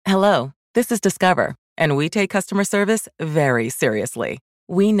Hello, this is Discover, and we take customer service very seriously.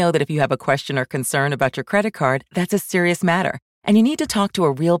 We know that if you have a question or concern about your credit card, that's a serious matter, and you need to talk to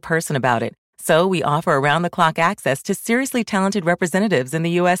a real person about it. So we offer around-the-clock access to seriously talented representatives in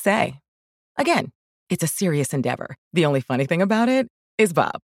the USA. Again, it's a serious endeavor. The only funny thing about it is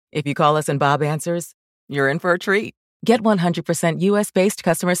Bob. If you call us and Bob answers, you're in for a treat. Get 100% US-based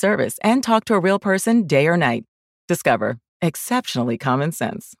customer service and talk to a real person day or night. Discover. Exceptionally common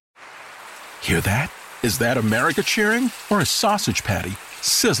sense. Hear that? Is that America cheering or a sausage patty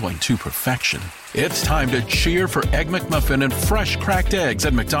sizzling to perfection? It's time to cheer for Egg McMuffin and fresh cracked eggs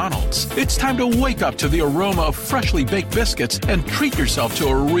at McDonald's. It's time to wake up to the aroma of freshly baked biscuits and treat yourself to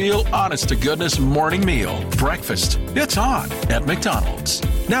a real honest-to-goodness morning meal. Breakfast, it's on at McDonald's.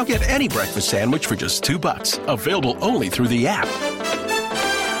 Now get any breakfast sandwich for just $2. Available only through the app.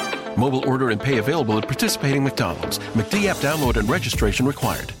 Mobile order and pay available at participating McDonald's. McD app download and registration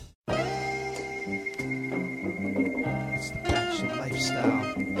required.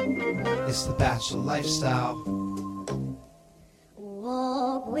 It's the Bachelor lifestyle.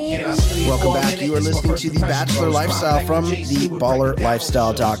 Welcome back. You are listening to the Bachelor Lifestyle from the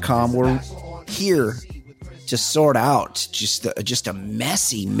ballerlifestyle.com. We're here to sort out just a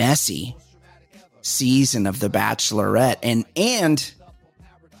messy season of The Bachelorette and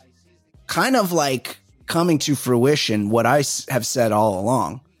kind of like coming to fruition what I have said all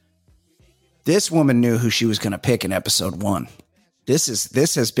along. This woman knew who she was going to pick in episode 1.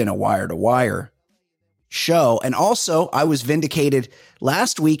 This has been a wire-to-wire show. And also, I was vindicated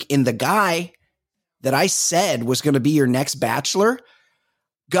last week in the guy that I said was going to be your next Bachelor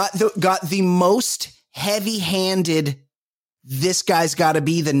got the most heavy-handed, this guy's got to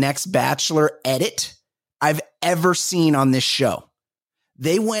be the next Bachelor edit I've ever seen on this show.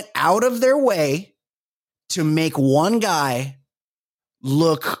 They went out of their way to make one guy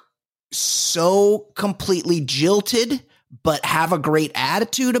look so completely jilted, but have a great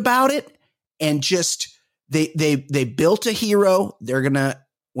attitude about it. And just, they built a hero. They're going to,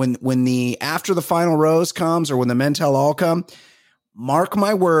 when the, after the final rose comes or when the men tell all come, mark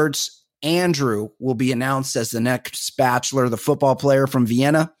my words, Andrew will be announced as the next Bachelor, the football player from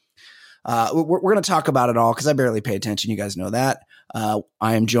Vienna. We're going to talk about it all because I barely pay attention. You guys know that. I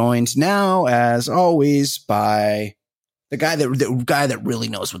am joined now, as always, by the guy that really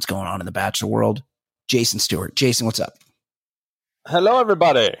knows what's going on in the Bachelor world, Jason Stewart. Jason, what's up? Hello,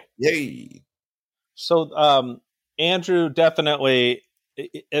 everybody. Yay. So, Andrew definitely,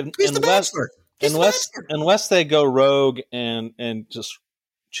 unless they go rogue and just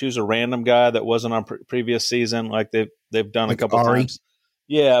choose a random guy that wasn't on previous season, like they've done like a couple times.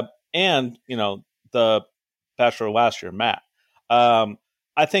 Yeah, and the Bachelor last year, Matt. I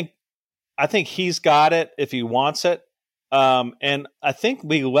think he's got it if he wants it. And I think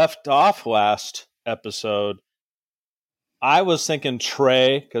we left off last episode. I was thinking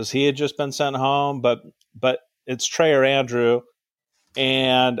Trey because he had just been sent home, but it's Trey or Andrew.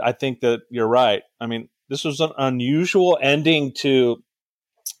 And I think that you're right. I mean, this was an unusual ending to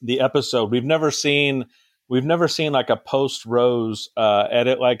the episode. We've never seen like a post-Rose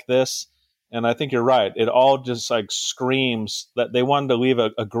edit like this. And I think you're right. It all just like screams that they wanted to leave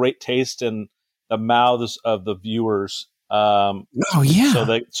a great taste in the mouths of the viewers. So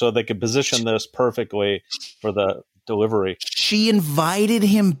they could position this perfectly for the delivery. She invited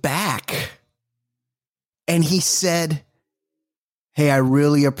him back and he said, "Hey, I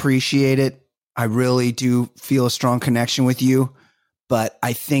really appreciate it. I really do feel a strong connection with you, but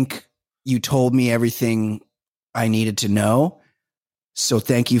I think you told me everything I needed to know. So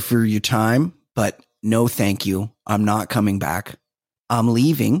thank you for your time, but no, thank you. I'm not coming back. I'm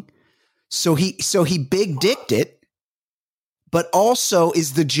leaving." So he big dicked it, but also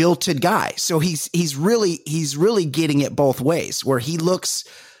is the jilted guy. So he's really getting it both ways, where he looks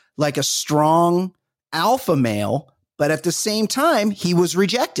like a strong alpha male, but at the same time he was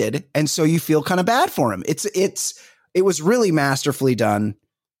rejected, and so you feel kind of bad for him. It was really masterfully done.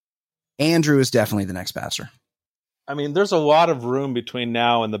 Andrew is definitely the next Bachelor. I mean, there's a lot of room between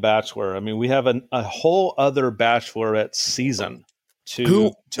now and The Bachelor. I mean, we have a whole other Bachelorette season to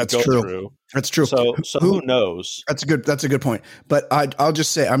go through. That's true. So who knows? That's a good point. But I'll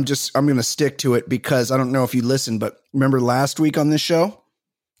just say I'm going to stick to it because I don't know if you listened, but remember last week on this show?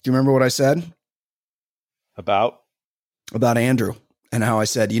 Do you remember what I said about Andrew and how I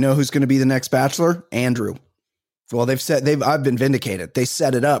said, who's going to be the next Bachelor? Andrew. Well, I've been vindicated. They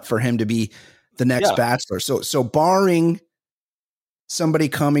set it up for him to be the next Bachelor. So barring somebody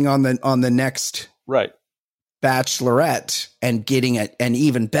coming on the next right Bachelorette and getting an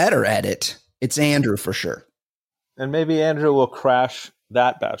even better edit, it's Andrew for sure. And maybe Andrew will crash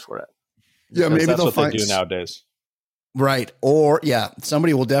that Bachelorette. Yeah, maybe that's they'll what they do nowadays. Right. Or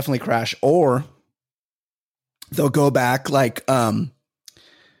somebody will definitely crash, or they'll go back like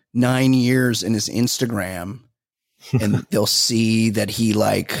 9 years in his Instagram and they'll see that he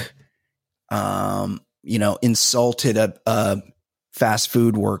like insulted a fast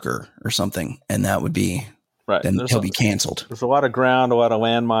food worker or something, and that would be right. Then he'll be canceled. There's a lot of ground, a lot of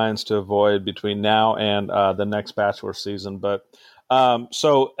landmines to avoid between now and the next Bachelor season. But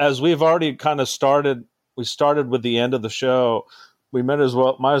so as we've already kind of started, we started with the end of the show. We might as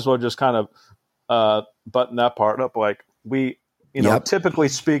well just kind of button that part up. Like we, typically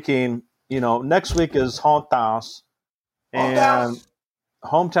speaking, next week is hometowns, and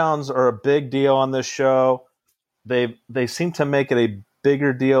hometowns are a big deal on this show. They seem to make it a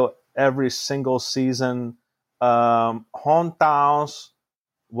bigger deal every single season. Hometowns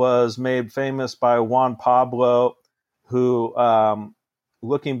was made famous by Juan Pablo, who,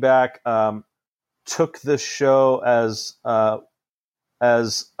 looking back, took this show as I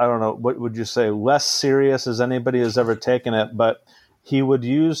don't know, what would you say, less serious as anybody has ever taken it, but he would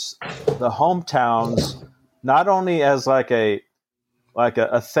use the hometowns not only as like a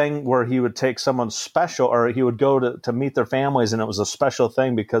thing where he would take someone special, or he would go to meet their families and it was a special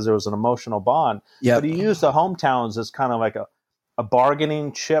thing because there was an emotional bond. Yep. But he used the hometowns as kind of like a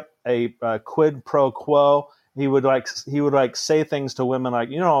bargaining chip, a quid pro quo. He would say things to women like,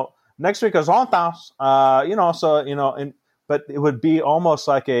 next week is hometowns, but it would be almost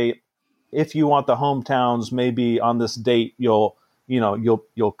like if you want the hometowns, maybe on this date, you'll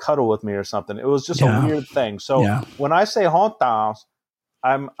cuddle with me or something. It was just a weird thing. So when I say hometowns,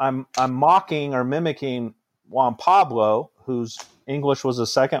 I'm mocking or mimicking Juan Pablo, whose English was a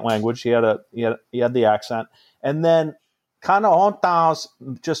second language. He had the accent, and then kind of hometowns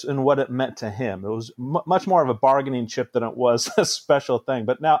just in what it meant to him. It was much more of a bargaining chip than it was a special thing.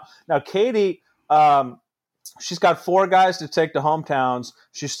 But now Katie, she's got 4 guys to take to hometowns.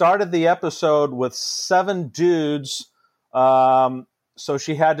 She started the episode with 7 dudes, so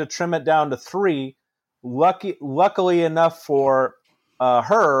she had to trim it down to 3. Luckily enough for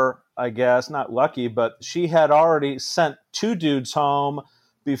her, I guess, not lucky, but she had already sent 2 dudes home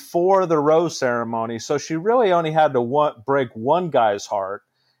before the rose ceremony. So she really only had to break one guy's heart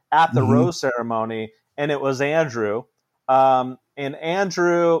at the rose ceremony, and it was Andrew. And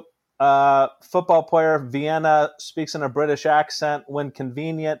Andrew, football player, Vienna, speaks in a British accent when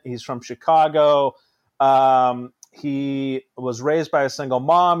convenient. He's from Chicago. He was raised by a single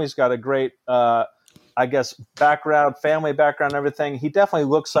mom. He's got a great background, family background, everything. He definitely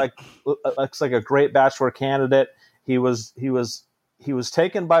looks like a great Bachelor candidate. He was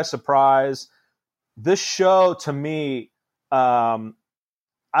taken by surprise. This show, to me, I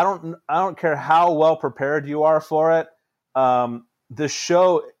don't care how well prepared you are for it. The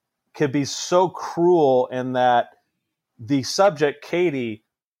show could be so cruel in that the subject, Katie,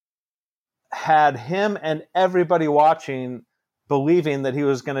 had him and everybody watching believing that he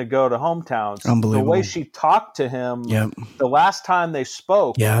was going to go to hometowns. The way she talked to him the last time they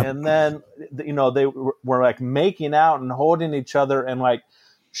spoke, and then they were like making out and holding each other, and like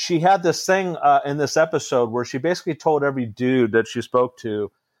she had this thing in this episode where she basically told every dude that she spoke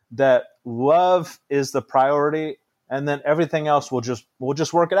to that love is the priority, and then everything else we'll just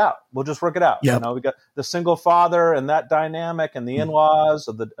work it out. We'll just work it out. Yep. We got the single father and that dynamic, and the in-laws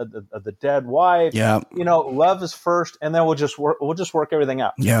of the dead wife. Yeah. Love is first, and then we'll just work everything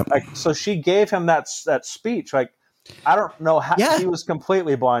out. Yeah. Like, so she gave him that speech. Like, I don't know how he was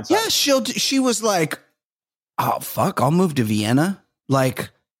completely blindsided. Yeah. She was like, oh fuck, I'll move to Vienna. Like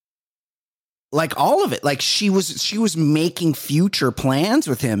all of it. Like she was making future plans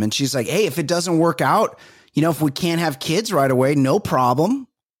with him, and she's like, hey, if it doesn't work out, if we can't have kids right away, no problem.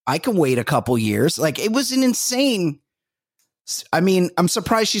 I can wait a couple years. Like, it was an insane. I mean, I'm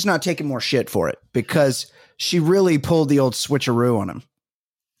surprised she's not taking more shit for it, because she really pulled the old switcheroo on him.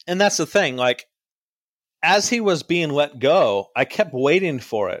 And that's the thing. Like, as he was being let go, I kept waiting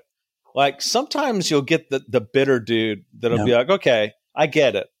for it. Like, sometimes you'll get the bitter dude that'll be like, okay, I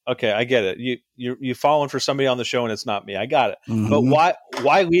get it. Okay, I get it. You're falling for somebody on the show and it's not me. I got it. Mm-hmm. But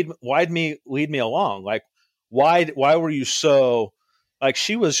why lead me along? Like, why were you so, like,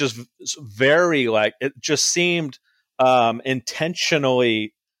 she was just very, like, it just seemed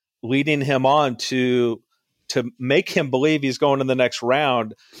intentionally leading him on to make him believe he's going to the next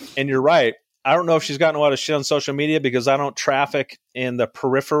round. And you're right. I don't know if she's gotten a lot of shit on social media because I don't traffic in the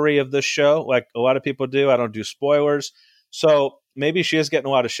periphery of this show like a lot of people do. I don't do spoilers. So maybe she is getting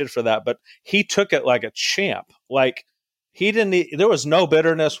a lot of shit for that, but he took it like a champ. Like, there was no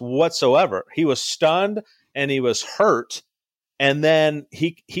bitterness whatsoever. He was stunned and he was hurt, And then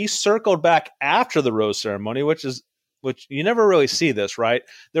he circled back after the rose ceremony, which you never really see this, right?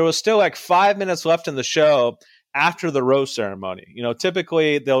 There was still like 5 minutes left in the show after the rose ceremony. You know,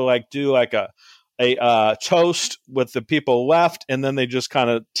 typically they'll like do like a toast with the people left, and then they just kind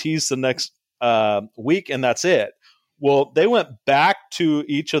of tease the next week, and that's it. Well, they went back to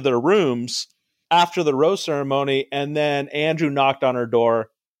each of their rooms after the rose ceremony, and then Andrew knocked on her door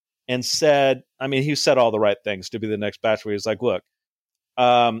and said, I mean, he said all the right things to be the next Bachelor. He's like, look,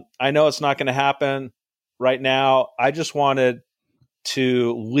 I know it's not going to happen right now. I just wanted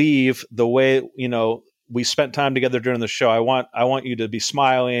to leave the way, you know, we spent time together during the show. I want you to be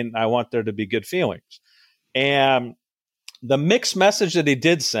smiling. I want there to be good feelings. And the mixed message that he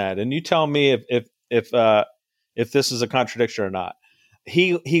did send, and you tell me if this is a contradiction or not.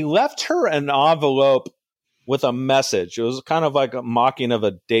 He left her an envelope with a message. It was kind of like a mocking of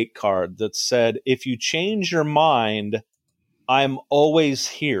a date card that said, if you change your mind, I'm always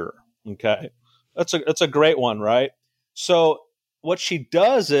here. Okay. That's a great one, right? So what she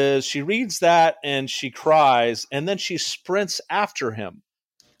does is she reads that and she cries, and then she sprints after him.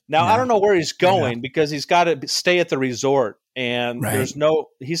 Now, I don't know where he's going because he's got to stay at the resort, and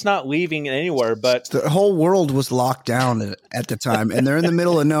he's not leaving anywhere, but the whole world was locked down at the time, and they're in the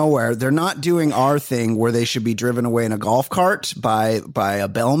middle of nowhere. They're not doing our thing where they should be driven away in a golf cart by a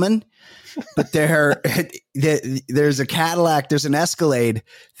bellman, but there's a Cadillac, there's an Escalade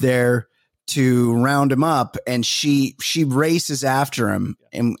there to round him up, and she races after him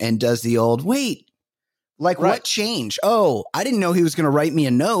and does the old wait. Like, what change? Oh, I didn't know he was going to write me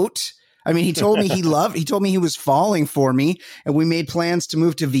a note. I mean, he told me he told me he was falling for me, and we made plans to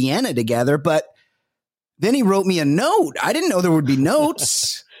move to Vienna together, but then he wrote me a note. I didn't know there would be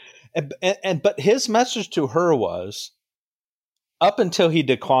notes. But his message to her was, up until he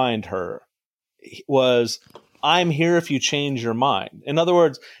declined her, was, I'm here if you change your mind. In other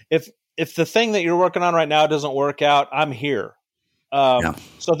words, if the thing that you're working on right now doesn't work out, I'm here.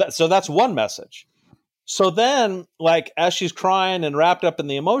 So that's one message. So then, like, as she's crying and wrapped up in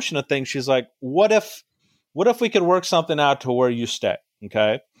the emotion of things, she's like, what if we could work something out to where you stay?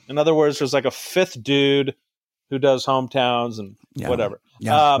 Okay. In other words, there's like a fifth dude who does hometowns and whatever.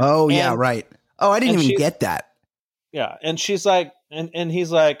 Yeah. Right. Oh, I didn't even get that. Yeah. And she's like, and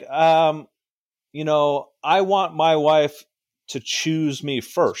he's like, you know, I want my wife to choose me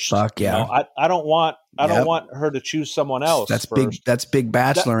first. Fuck yeah. You know, I don't want her to choose someone else. That's first. big. That's big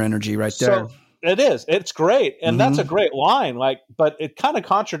Bachelor energy right there. So, it is. It's great. And that's a great line. Like, but it kind of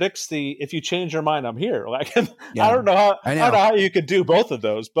contradicts the, if you change your mind, I'm here. Like, I don't know how you could do both of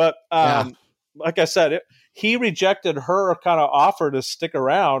those. But like I said, he rejected her kind of offer to stick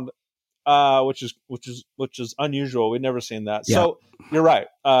around, which is unusual. We've never seen that. Yeah. So you're right.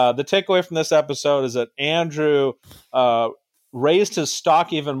 The takeaway from this episode is that Andrew raised his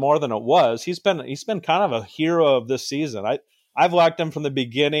stock even more than it was. He's been kind of a hero of this season. I've liked him from the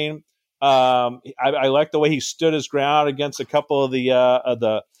beginning. I like the way he stood his ground against a couple of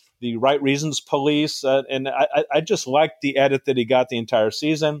the Right Reasons police, and I just liked the edit that he got the entire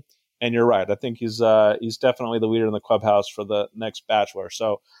season. And you're right, I think he's definitely the leader in the clubhouse for the next Bachelor.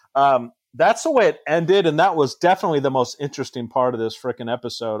 So that's the way it ended, and that was definitely the most interesting part of this frickin'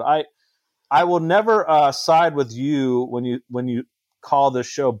 episode. I will never side with you when you call this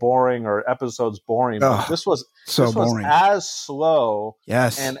show boring or episodes boring. But this was boring. As slow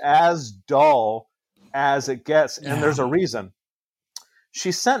and as dull as it gets. And there's a reason.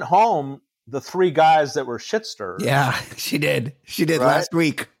 She sent home the three guys that were shit stirred. Yeah, she did. She did last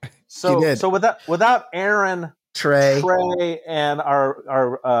week. So without Aaron, Trey, and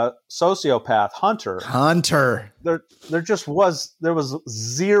our sociopath Hunter, there was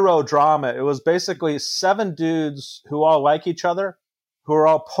zero drama. It was basically 7 dudes who all like each other, who are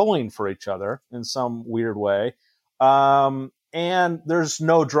all pulling for each other in some weird way. And there's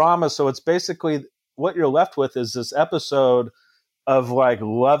no drama. So it's basically what you're left with is this episode of like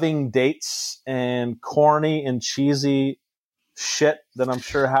loving dates and corny and cheesy shit that I'm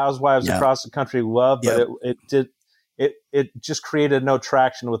sure housewives across the country love, but it just created no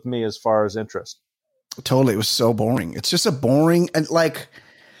traction with me as far as interest. Totally. It was so boring. It's just a boring, and like,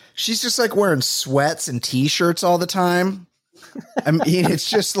 she's just like wearing sweats and t-shirts all the time. I mean, it's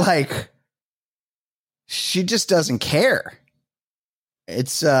just like, she just doesn't care.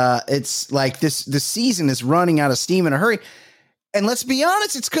 It's like this season is running out of steam in a hurry. And let's be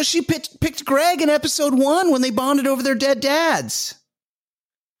honest, it's because she picked Greg in episode 1 when they bonded over their dead dads.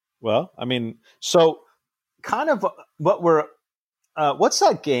 Well, I mean, so kind of what we're, what's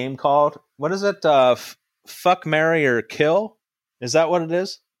that game called? What is it? Fuck, marry, or kill? Is that what it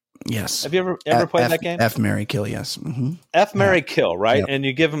is? Yes. Have you ever played that game? F, marry, kill. Yes. Mm-hmm. F, marry, kill. Right. Yep. And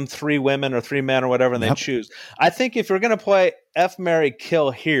you give them 3 women or 3 men or whatever, and they choose. I think if you're going to play F, marry,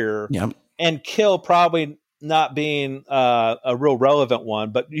 kill here, and kill probably not being a real relevant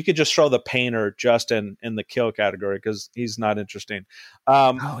one, but you could just throw the painter just in the kill category because he's not interesting.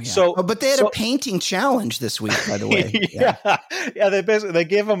 But they had a painting challenge this week, by the way. They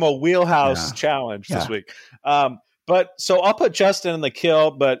gave him a wheelhouse challenge this week. But so I'll put Justin in the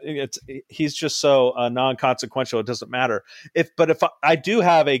kill, but he's just so non-consequential, it doesn't matter. If I do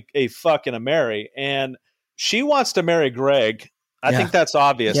have a fucking a marry, and she wants to marry Greg, I think that's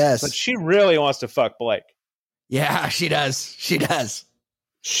obvious. Yes. But she really wants to fuck Blake. Yeah, she does. She does.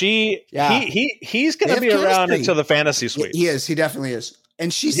 He's going to be around into the fantasy suite. He is. He definitely is.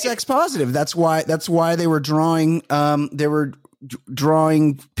 And she's sex positive. That's why they were drawing. They were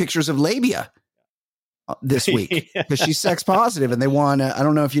drawing pictures of Labia this week because she's sex positive, and they want. I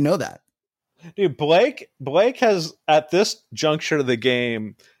don't know if you know that, dude. Blake has at this juncture of the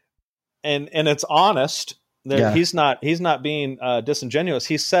game, and it's honest. He's not being disingenuous.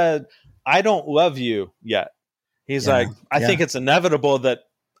 He said, "I don't love you yet." He's like, I think it's inevitable that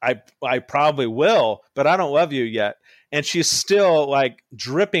I probably will, but I don't love you yet. And she's still like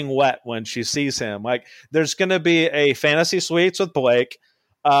dripping wet when she sees him. Like there's going to be a fantasy suites with Blake.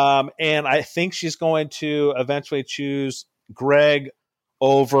 And I think she's going to eventually choose Greg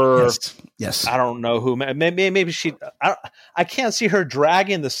over, yes. I don't know who, maybe I can't see her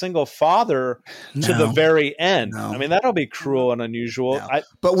dragging the single father to the very end. No. I mean, that'll be cruel and unusual. No.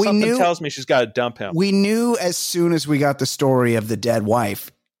 But something tells me she's got to dump him. We knew as soon as we got the story of the dead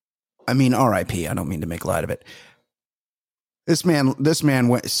wife. I mean, R.I.P. I don't mean to make light of it. This man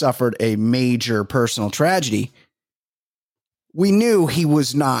suffered a major personal tragedy. We knew he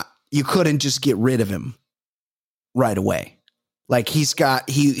was not, you couldn't just get rid of him right away. Like he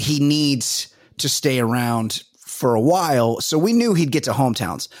needs to stay around for a while. So we knew he'd get to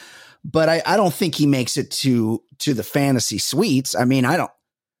hometowns, but I don't think he makes it to the fantasy suites. I mean,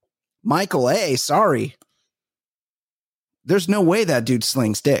 Michael A, sorry. There's no way that dude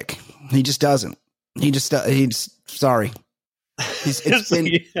slings dick. He just doesn't. He's sorry. He's been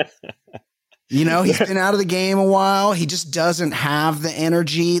out of the game a while. He just doesn't have the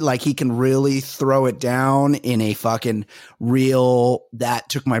energy. Like he can really throw it down in a fucking real, that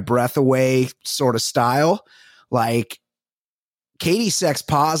took my breath away sort of style. Like Katie's sex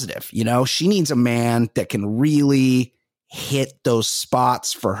positive, she needs a man that can really hit those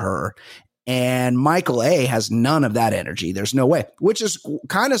spots for her. And Michael A has none of that energy. There's no way, which is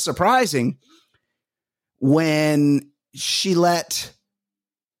kind of surprising when she let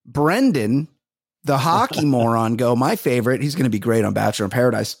Brendan, the hockey moron, go. My favorite. He's going to be great on Bachelor in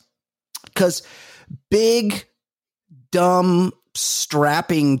Paradise because big, dumb,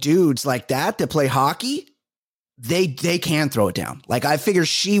 strapping dudes like that play hockey, they can throw it down. Like I figure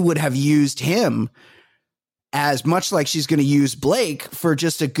she would have used him as much like she's going to use Blake for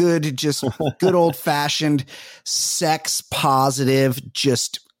just a good old fashioned sex positive,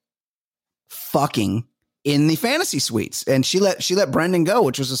 just fucking in the fantasy suites. And she let Brendan go,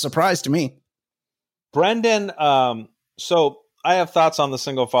 which was a surprise to me. Brendan, so I have thoughts on the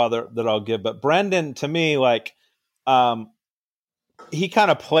single father that I'll give, but Brendan, to me, like, he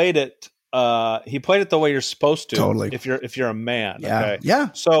kind of played it. He played it the way you're supposed to, totally. If you're a man, yeah, okay?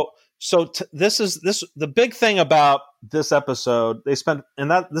 Yeah. So this is the big thing about this episode. They spent,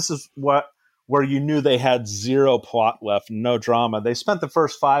 and this is where you knew they had zero plot left, no drama. They spent the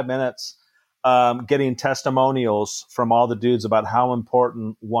first 5 minutes getting testimonials from all the dudes about how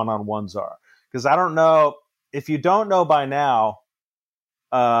important one-on-ones are. Because I don't know if you don't know by now,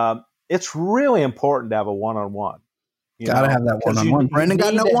 it's really important to have a one-on-one. Gotta have that one-on-one. Brendan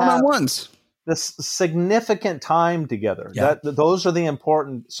got no one-on-ones. This significant time together. Yeah. Those are the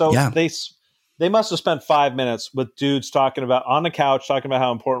important. So they must have spent 5 minutes with dudes talking about on the couch, talking about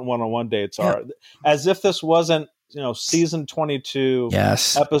how important one-on-one dates are, as if this wasn't season 22,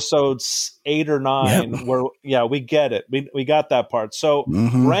 episodes 8 or 9, where we get it. We got that part. So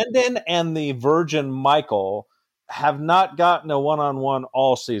Brendan and the virgin Michael have not gotten a one-on-one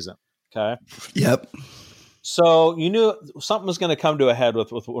all season. Okay. Yep. So you knew something was going to come to a head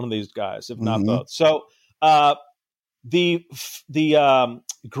with one of these guys, if not both. So the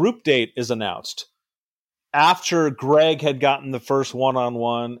group date is announced after Greg had gotten the first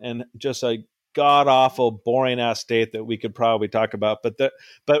one-on-one and just a god-awful, boring-ass date that we could probably talk about. But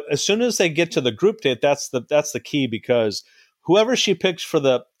as soon as they get to the group date, that's the key, because whoever she picks for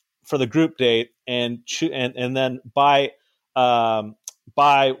the group date and then by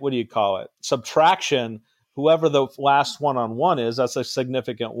what do you call it? Subtraction, whoever the last one-on-one is, that's a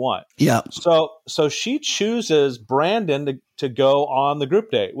significant one. Yeah. So she chooses Brandon to go on the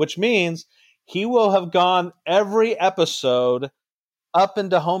group date, which means he will have gone every episode up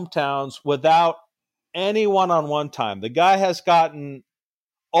into hometowns without any one-on-one time. The guy has gotten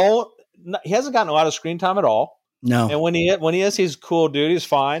he hasn't gotten a lot of screen time at all. No. And when he is, he's a cool dude. He's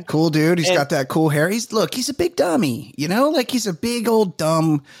fine. Cool dude. He's got that cool hair. He's a big dummy, like he's a big old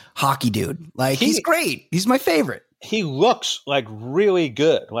dumb hockey dude. Like he's great. He's my favorite. He looks like really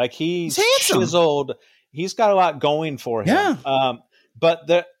good. Like he's chiseled. He's got a lot going for him. Yeah.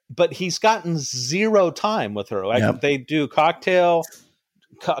 But he's gotten zero time with her. Like they do cocktail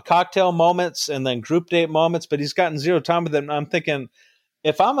moments and then group date moments, but he's gotten zero time with them. I'm thinking,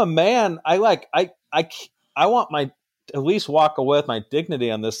 if I'm a man, I want at least walk away with my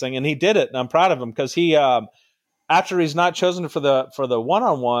dignity on this thing. And he did it. And I'm proud of him because he, after he's not chosen for the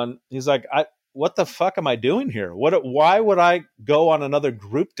one-on-one, he's like, what the fuck am I doing here? Why would I go on another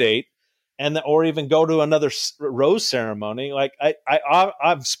group date or even go to another rose ceremony? Like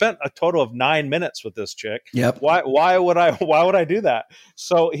I've spent a total of 9 minutes with this chick. Yep. Why would I do that?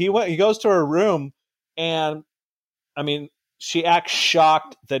 So he goes to her room, and I mean, she acts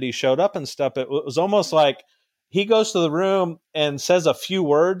shocked that he showed up and stuff. It was almost like he goes to the room and says a few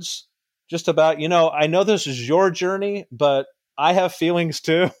words just about, I know this is your journey, but I have feelings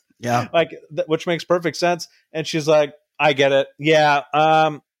too. Yeah. Which makes perfect sense. And she's like, I get it.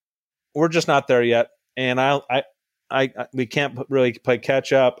 Yeah. We're just not there yet. And we can't really play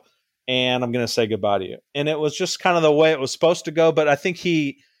catch up, and I'm going to say goodbye to you. And it was just kind of the way it was supposed to go. But I think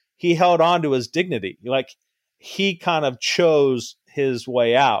he held on to his dignity. Like, he kind of chose his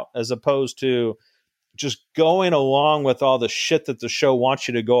way out as opposed to just going along with all the shit that the show wants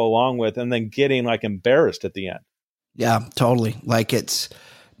you to go along with and then getting like embarrassed at the end. Yeah, totally. Like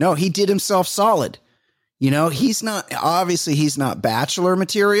he did himself solid. He's not Bachelor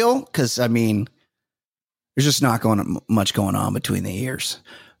material because, I mean, there's just not much going on between the ears.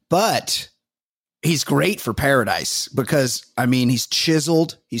 But he's great for Paradise because, I mean, he's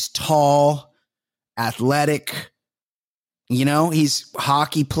chiseled, he's tall, athletic, he's a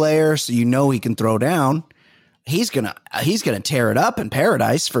hockey player, so he can throw down. He's gonna tear it up in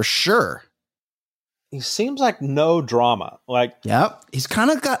Paradise for sure. He seems like no drama. He's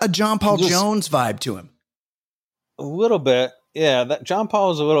kind of got a John Paul Jones vibe to him. A little bit. Yeah, that John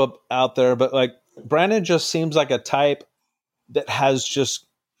Paul is a little out there, but like Brandon just seems like a type that has just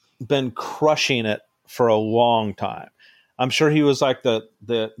been crushing it for a long time. I'm sure he was like the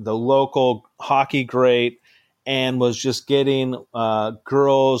local hockey great and was just getting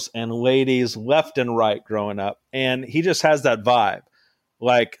girls and ladies left and right growing up. And he just has that vibe.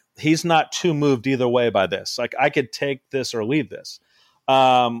 Like, he's not too moved either way by this. Like, I could take this or leave this,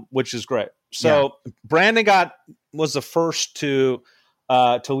 which is great. So Brandon was the first to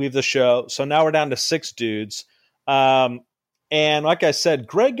leave the show. So now we're down to 6 dudes. And like I said,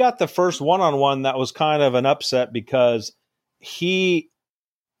 Greg got the first one-on-one. That was kind of an upset because he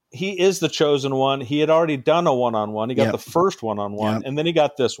is the chosen one. He had already done a one-on-one. He got the first one-on-one, and then he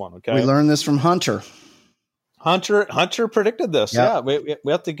got this one. Okay, we learned this from Hunter. Hunter predicted this. Yeah, we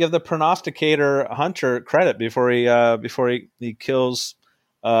have to give the prognosticator Hunter credit before he kills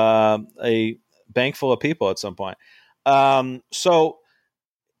a bank full of people at some point. So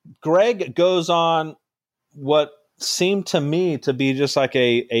Greg goes on what seemed to me to be just like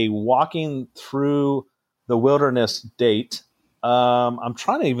a walking through the wilderness date. I'm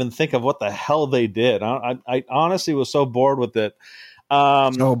trying to even think of what the hell they did. I honestly was so bored with it.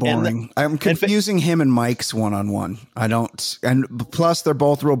 So boring. I'm confusing him and Mike's one-on-one. And plus they're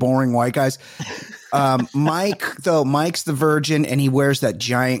both real boring white guys. Mike's the virgin, and he wears that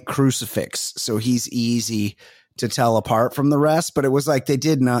giant crucifix, so he's easy to tell apart from the rest. But it was like they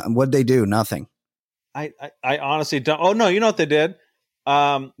did not. What'd they do? Nothing. I honestly don't. Oh no, you know what they did?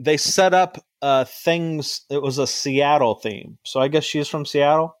 They set up things. It was a Seattle theme, so I guess she's from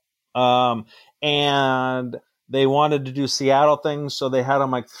Seattle. And they wanted to do Seattle things, so they had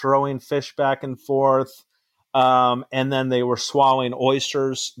them like throwing fish back and forth. And then they were swallowing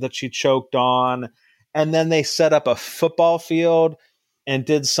oysters that she choked on. And then they set up a football field and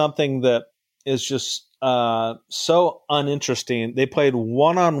did something that is just so uninteresting. They played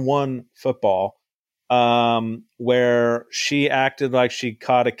one-on-one football where she acted like she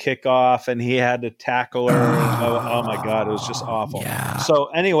caught a kickoff and he had to tackle her. Oh my God, it was just awful. Yeah. So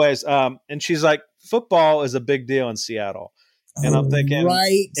anyways, and she's like, football is a big deal in Seattle. And I'm thinking,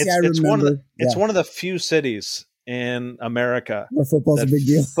 right. It's one of the few cities in America where football's a big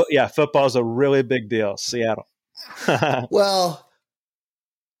deal. Football's a really big deal. Seattle. Well,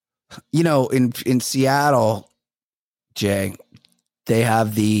 You know, in Seattle, Jay, they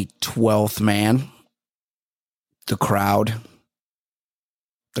have the 12th man, the crowd.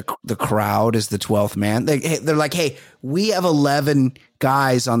 The crowd is the 12th man. They're like, hey, we have 11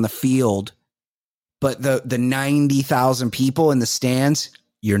 guys on the field, but the 90,000 people in the stands,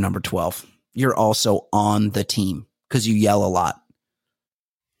 you're number 12. You're also on the team because you yell a lot.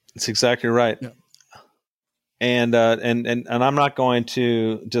 That's exactly right. Yeah. And I'm not going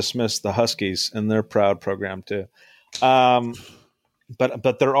to dismiss the Huskies and their proud program too.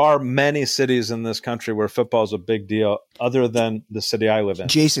 But there are many cities in this country where football is a big deal, other than the city I live in.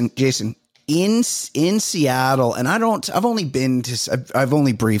 Jason, in Seattle, and I've only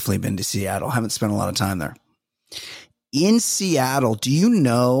briefly been to Seattle. I haven't spent a lot of time there. In Seattle, do you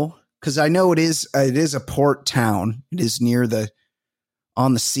know? Because I know it is a port town. It is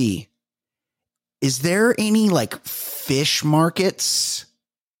on the sea. Is there any like fish markets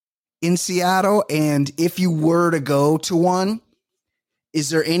in Seattle? And if you were to go to one,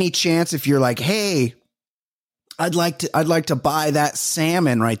 is there any chance if you're like, hey, I'd like to buy that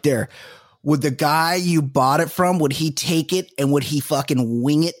salmon right there, would the guy you bought it from, would he take it and would he fucking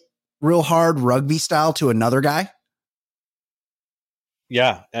wing it real hard rugby style to another guy?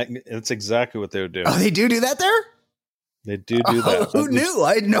 Yeah, it's exactly what they would do. Oh, they do that there? They do that. Who knew?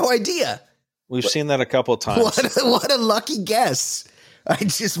 I had no idea. We've seen that a couple of times. What a lucky guess I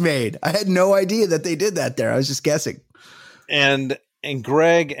just made. I had no idea that they did that there. I was just guessing. And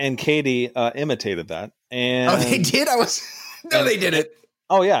Greg and Katie imitated that. And they did? They didn't.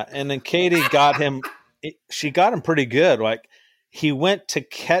 Oh yeah. And then Katie got him. She got him pretty good. Like he went to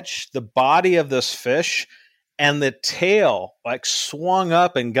catch the body of this fish, and the tail like swung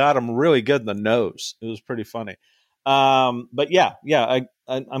up and got him really good in the nose. It was pretty funny. But yeah.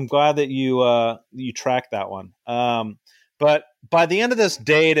 I'm glad that you tracked that one. But by the end of this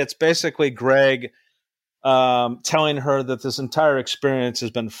date, it's basically Greg telling her that this entire experience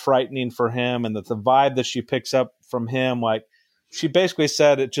has been frightening for him, and that the vibe that she picks up from him, like she basically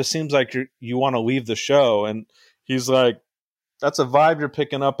said, it just seems like you want to leave the show. And he's like, that's a vibe you're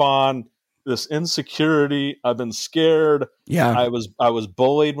picking up on, this insecurity. I've been scared. Yeah. I was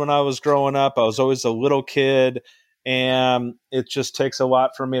bullied when I was growing up. I was always a little kid, and it just takes a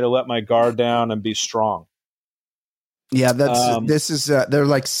lot for me to let my guard down and be strong. Yeah, they're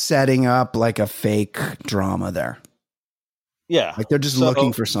like setting up like a fake drama there. Yeah. Like they're just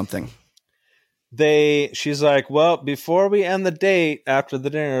looking for something. She's like, well, before we end the date after the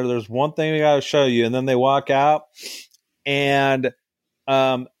dinner, there's one thing we got to show you. And then they walk out. And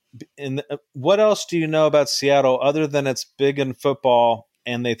what else do you know about Seattle other than it's big in football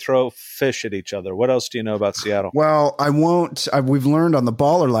and they throw fish at each other? What else do you know about Seattle? Well, we've learned on the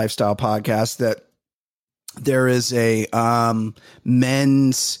Baller Lifestyle podcast that there is a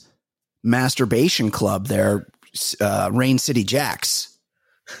men's masturbation club there, Rain City Jacks,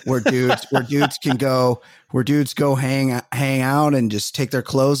 where dudes go hang out and just take their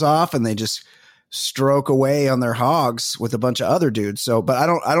clothes off and they just stroke away on their hogs with a bunch of other dudes. So, but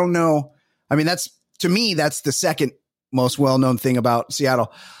I don't know. I mean, to me, that's the second most well-known thing about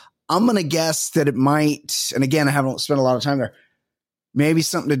Seattle. I'm going to guess that it might, and again, I haven't spent a lot of time there, maybe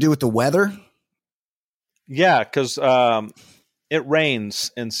something to do with the weather. Yeah, because it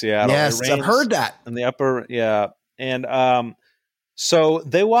rains in Seattle. Yes, I've heard that. In the upper, yeah. And so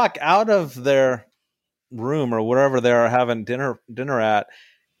they walk out of their room or wherever they're having dinner at,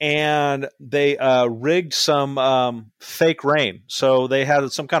 and they rigged some fake rain. So they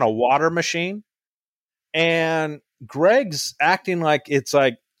had some kind of water machine, and Greg's acting like it's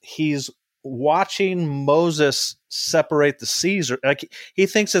like he's watching Moses separate the seas, or like he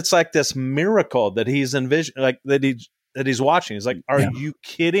thinks it's like this miracle that he's envisioning, like that he's watching. He's like, "Are you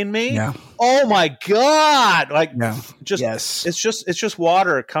kidding me? Yeah. Oh my god!" Like, it's just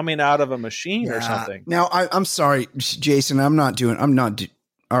water coming out of a machine or something. Now, I'm sorry, Jason.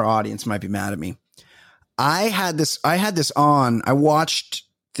 Our audience might be mad at me. I had this on. I watched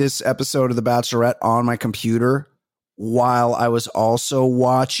this episode of The Bachelorette on my computer while I was also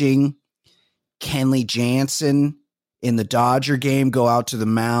watching Kenley Jansen in the Dodger game go out to the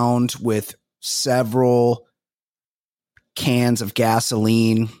mound with several cans of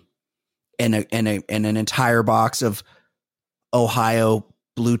gasoline and an entire box of Ohio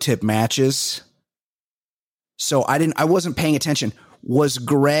blue tip matches. So I wasn't paying attention. Was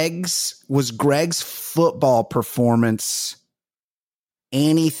Greg's football performance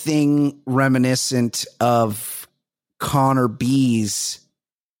anything reminiscent of Connor B's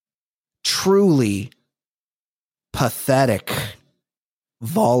truly pathetic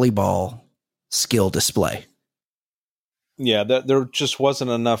volleyball skill display? Yeah, there just wasn't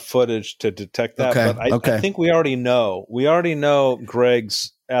enough footage to detect that. Okay, but I think we already know. We already know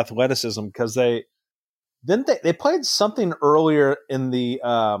Greg's athleticism because they played something earlier in the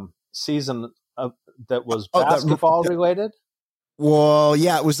season that was basketball related. Well,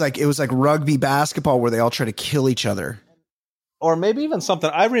 yeah, it was like rugby basketball where they all try to kill each other. Or maybe even something.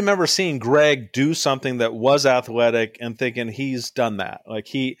 I remember seeing Greg do something that was athletic and thinking he's done that. Like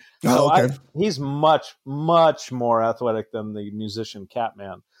he's much, much more athletic than the musician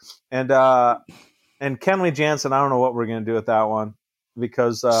Catman. And Kenley Jansen, I don't know what we're going to do with that one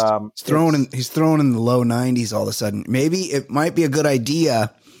because he's throwing in the low 90s all of a sudden. Maybe it might be a good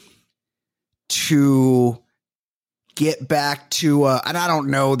idea to get back to, and I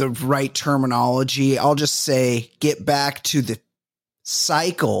don't know the right terminology. I'll just say get back to the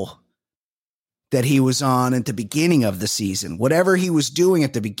cycle that he was on at the beginning of the season. Whatever he was doing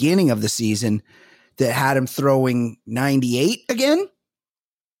at the beginning of the season that had him throwing 98 again,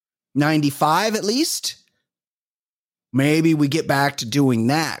 95 at least. Maybe we get back to doing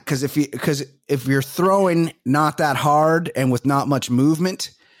that because if you're throwing not that hard and with not much movement,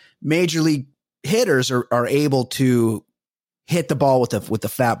 major league hitters are able to hit the ball with the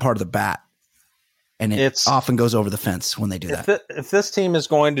fat part of the bat. And it often goes over the fence when they do that. If this team is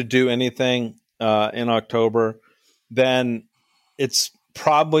going to do anything in October, then it's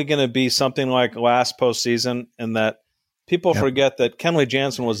probably going to be something like last postseason, and that people forget that Kenley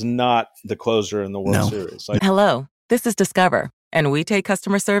Jansen was not the closer in the World Series. Hello, this is Discover, and we take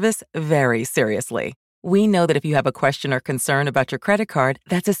customer service very seriously. We know that if you have a question or concern about your credit card,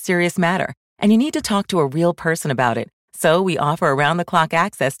 that's a serious matter, and you need to talk to a real person about it. So we offer around-the-clock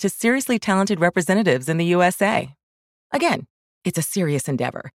access to seriously talented representatives in the USA. Again, it's a serious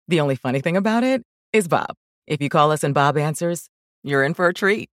endeavor. The only funny thing about it is Bob. If you call us and Bob answers, you're in for a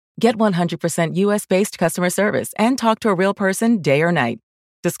treat. Get 100% US-based customer service and talk to a real person day or night.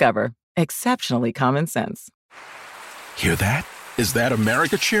 Discover. Exceptionally common sense. Hear that? Is that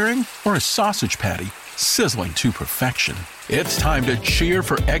America cheering or a sausage patty sizzling to perfection? It's time to cheer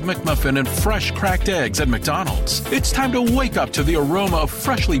for Egg McMuffin and fresh cracked eggs at McDonald's. It's time to wake up to the aroma of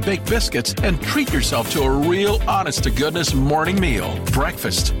freshly baked biscuits and treat yourself to a real honest-to-goodness morning meal.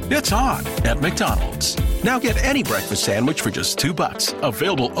 Breakfast, it's on at McDonald's. Now get any breakfast sandwich for just $2.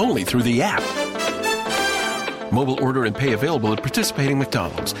 Available only through the app. Mobile order and pay available at participating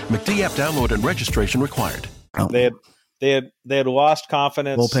McDonald's. McD app download and registration required. They had lost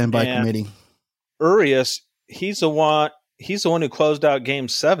confidence. Bullpen by committee. Urias, he's the one who closed out Game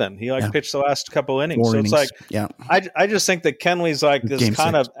 7. He pitched the last couple innings. So it's like, I just think that Kenley's like this Game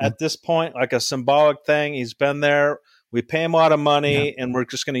kind 6, of at this point like a symbolic thing. He's been there. We pay him a lot of money, and we're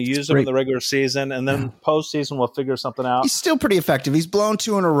just going to use him in the regular season, and then postseason we'll figure something out. He's still pretty effective. He's blown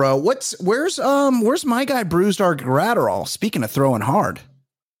 2 in a row. Where's my guy Bruised our Gratterall? Speaking of throwing hard.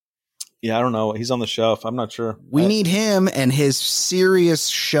 Yeah, I don't know. He's on the shelf. I'm not sure. We need him and his serious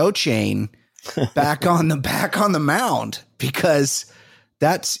show chain back on the mound because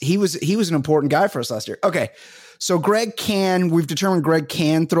he was an important guy for us last year. Okay. So we've determined Greg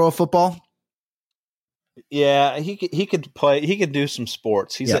can throw a football. Yeah, he could play. He could do some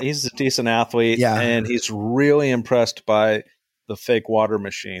sports. He's a decent athlete, and he's really impressed by the fake water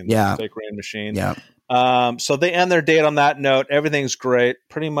machine, the fake rain machine. Yeah. So they end their date on that note. Everything's great.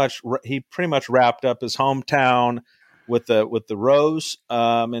 He pretty much wrapped up his hometown with the Rose,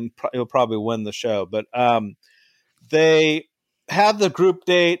 and he'll probably win the show. But they have the group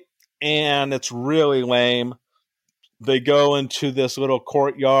date, and it's really lame. They go into this little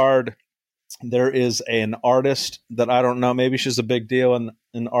courtyard. There is an artist that I don't know. Maybe she's a big deal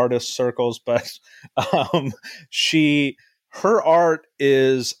in artist circles, but her art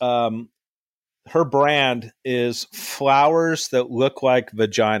is her brand is flowers that look like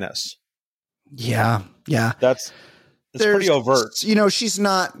vaginas. Yeah. It's pretty overt. She's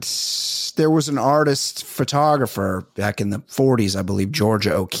not. There was an artist photographer back in the 40s, I believe,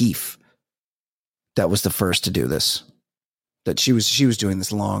 Georgia O'Keeffe, that was the first to do this. That she was doing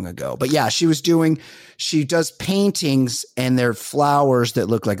this long ago. But yeah, she does paintings and they're flowers that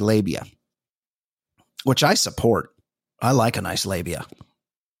look like labia, which I support. I like a nice labia.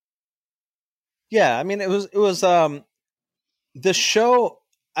 Yeah, I mean, it was the show.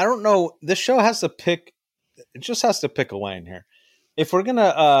 I don't know. This show has to pick. It just has to pick a lane here. If we're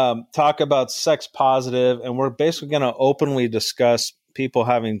gonna talk about sex positive, and we're basically gonna openly discuss people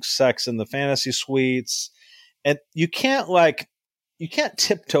having sex in the fantasy suites, and you can't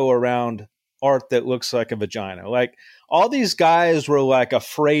tiptoe around art that looks like a vagina. Like all these guys were like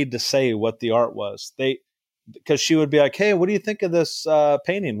afraid to say what the art was. Because she would be like, "Hey, what do you think of this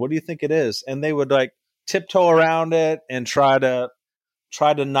painting? What do you think it is?" And they would like tiptoe around it and try to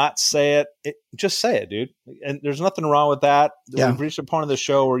not say it. Just say it, dude. And there's nothing wrong with that. Yeah. We've reached a point of the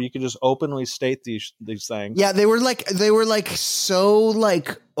show where you can just openly state these things. Yeah, they were like so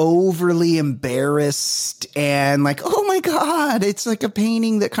like overly embarrassed and like, oh my God, it's like a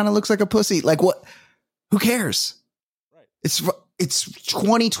painting that kind of looks like a pussy. Like what? Who cares? Right. It's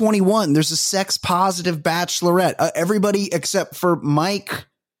 2021. There's a sex positive bachelorette. Everybody except for Mike,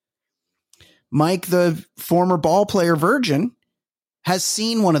 the former ball player virgin, has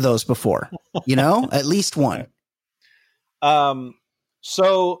seen one of those before, at least one.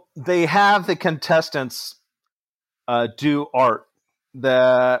 So they have the contestants do art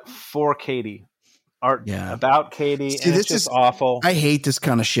for Katie. Art about Katie. See, and it's just awful. I hate this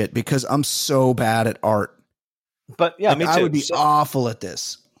kind of shit because I'm so bad at art. But yeah, me too. I would be awful at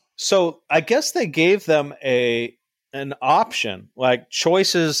this. So I guess they gave them an option, like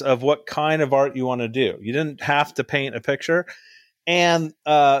choices of what kind of art you want to do. You didn't have to paint a picture. And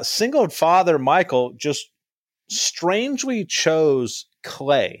single father Michael just strangely chose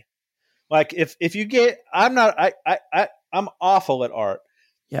clay. Like if you get, I'm awful at art,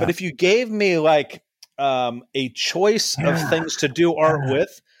 but if you gave me like a choice of things to do art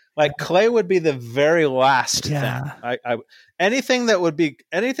with, like clay would be the very last thing. Anything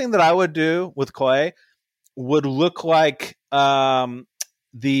that I would do with clay would look like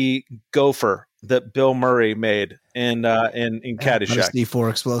the gopher that Bill Murray made in Caddyshack. D4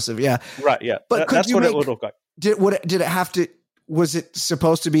 explosive, yeah, right, yeah. But that's what it would look like. Did it have to? Was it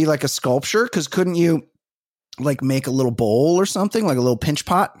supposed to be like a sculpture? Because couldn't you like make a little bowl or something, like a little pinch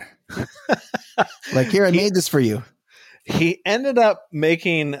pot? Like, here, I made this for you. He ended up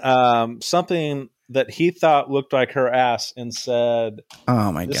making something that he thought looked like her ass and said,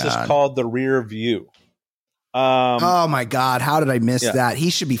 "Oh my God, this is called the rear view." Oh my God, how did I miss that? He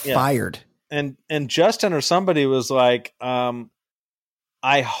should be fired. And Justin or somebody was like,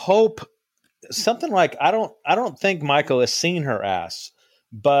 I hope something like, I don't think Michael has seen her ass,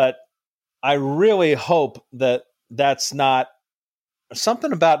 but I really hope that that's not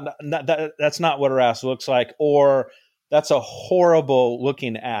something about that's not what her ass looks like, or that's a horrible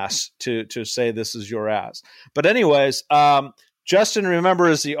looking ass to say this is your ass. But anyways, Justin, remember,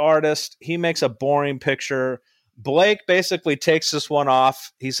 is the artist. He makes a boring picture. Blake basically takes this one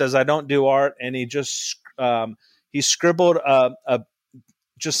off. He says, I don't do art. And he just, he scribbled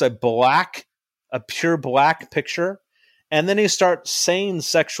just a pure black picture. And then he starts saying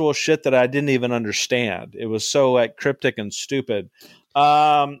sexual shit that I didn't even understand. It was so like cryptic and stupid.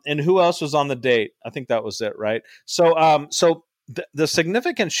 And who else was on the date? I think that was it. Right. So, the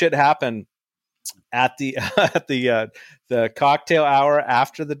significant shit happened at the the cocktail hour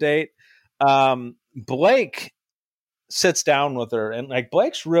after the date. Blake sits down with her, and like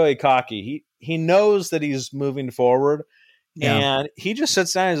Blake's really cocky. He knows that he's moving forward, and he just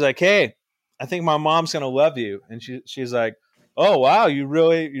sits down and he's like, "Hey, I think my mom's gonna love you." And she's like, "Oh wow,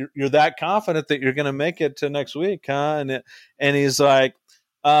 you're that confident that you're gonna make it to next week, huh?" And he's like,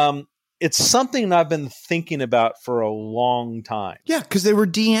 "It's something I've been thinking about for a long time." Yeah, because they were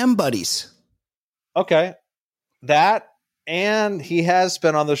DM buddies. Okay, that, and he has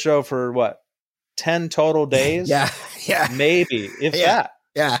been on the show for what, 10 total days? Yeah, maybe if that.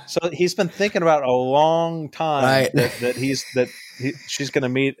 Yeah. So he's been thinking about a long time that she's going to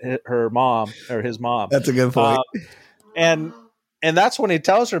meet her mom or his mom. That's a good point. And that's when he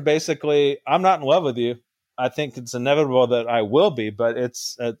tells her basically, I'm not in love with you. I think it's inevitable that I will be, but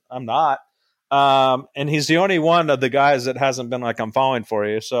I'm not. And he's the only one of the guys that hasn't been like, I'm falling for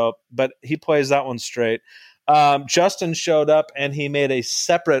you. So, but he plays that one straight. Justin showed up and he made a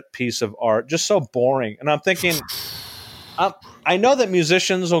separate piece of art, just so boring. And I'm thinking, I know that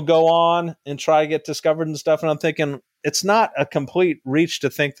musicians will go on and try to get discovered and stuff. And I'm thinking it's not a complete reach to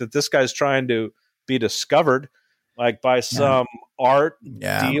think that this guy's trying to be discovered like by some art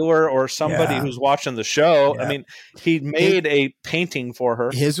dealer or somebody who's watching the show. Yeah. I mean, he made a painting for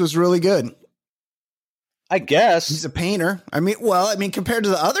her. His was really good. I guess he's a painter. I mean, compared to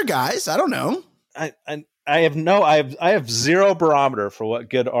the other guys, I don't know. I have zero barometer for what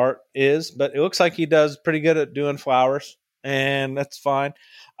good art is, but it looks like he does pretty good at doing flowers, and that's fine.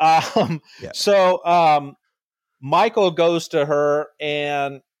 So Michael goes to her,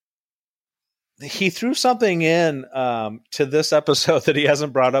 and he threw something in to this episode that he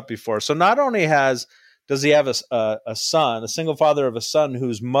hasn't brought up before. So not only does he have a son, a single father of a son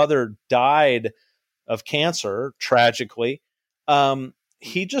whose mother died of cancer, tragically,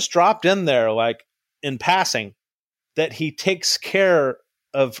 he just dropped in there, like in passing, that he takes care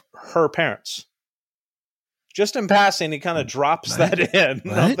of her parents. just in passing, he kind of drops that in.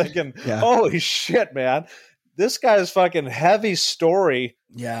 And I'm thinking, holy shit, man. This guy's fucking heavy story.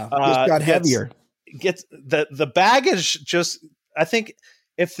 Yeah. Just got heavier. Gets the baggage just, I think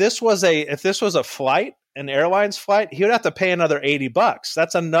if this was a flight, an airline's flight, he would have to pay another $80.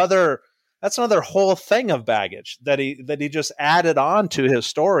 That's another whole thing of baggage that he just added on to his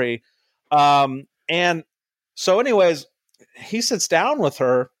story. And so anyways, he sits down with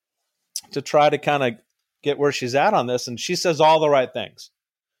her to try to kind of get where she's at on this. And she says all the right things.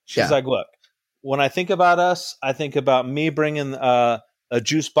 She's like, look, when I think about us, I think about me bringing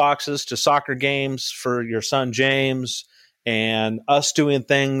juice boxes to soccer games for your son, James, and us doing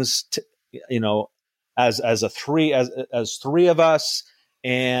things, as three of us.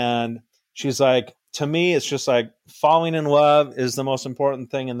 And she's like, to me, it's just like falling in love is the most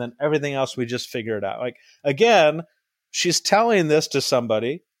important thing. And then everything else, we just figure it out. Like, again, she's telling this to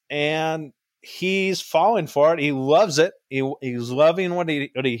somebody and he's falling for it. He loves it. He's loving what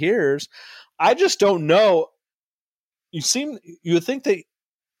he hears. I just don't know. You would think that,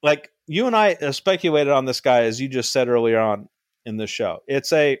 like, you and I speculated on this guy, as you just said earlier on in the show.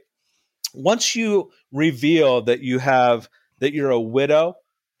 It's once you reveal that you're a widow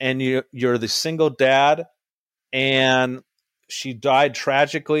and you're the single dad and she died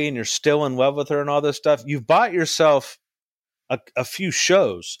tragically and you're still in love with her and all this stuff, you've bought yourself a few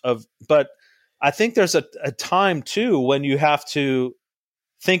shows but I think there's a time too when you have to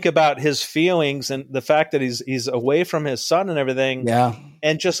think about his feelings and the fact that he's away from his son and everything,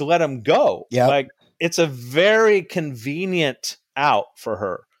 and just let him go. Yeah, like it's a very convenient out for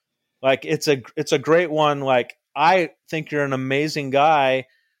her. Like it's a great one. Like, I think you're an amazing guy,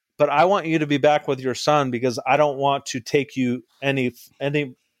 but I want you to be back with your son because I don't want to take you any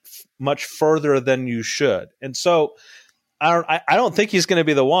much further than you should. And so I don't think he's going to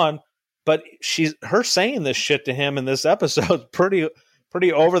be the one. But her saying this shit to him in this episode pretty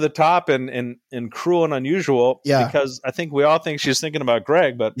over the top and cruel and unusual. Yeah. Because I think we all think she's thinking about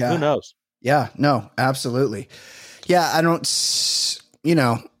Greg, but who knows? Yeah, no, absolutely. Yeah, I don't,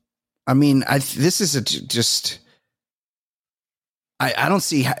 I mean, this is just, I don't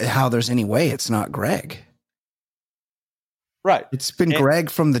see how there's any way it's not Greg. Right. It's been Greg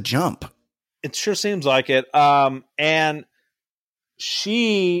from the jump. It sure seems like it. And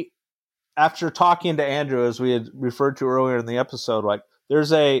she, after talking to Andrew, as we had referred to earlier in the episode, like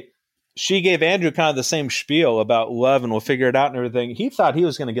she gave Andrew kind of the same spiel about love and we'll figure it out and everything. He thought he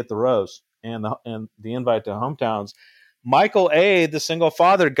was going to get the rose and the invite to Hometowns. Michael A., the single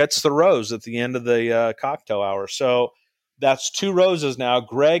father, gets the rose at the end of the cocktail hour. So that's 2 roses now,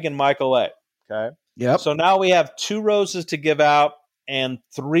 Greg and Michael A. Okay. Yep. So now we have 2 roses to give out and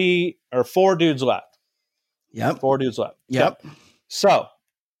 3 or 4 dudes left. Yep. 4 dudes left. Yep. So,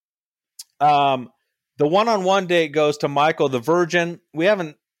 the one-on-one date goes to Michael, the virgin. We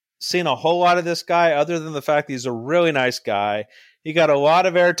haven't seen a whole lot of this guy other than the fact he's a really nice guy. He got a lot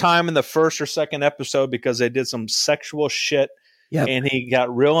of airtime in the first or second episode because they did some sexual shit, and he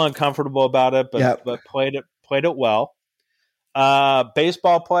got real uncomfortable about it, but played it well.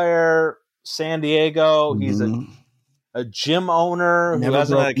 Baseball player, San Diego. He's a gym owner who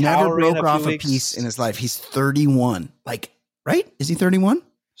hasn't had a calorie in a few off weeks. A piece in his life. He's 31. Like, right? Is he 31?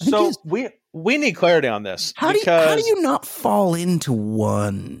 So we need clarity on this. How do you not fall into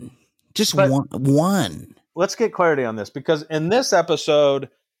one? Just one. Let's get clarity on this because in this episode,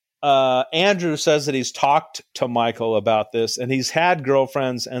 Andrew says that he's talked to Michael about this and he's had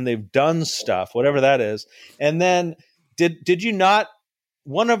girlfriends and they've done stuff, whatever that is. And then did you not?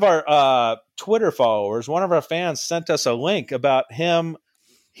 One of our Twitter followers, one of our fans, sent us a link about him.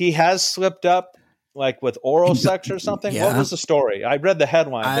 He has slipped up. Like with oral sex or something? Yeah. What was the story? I read the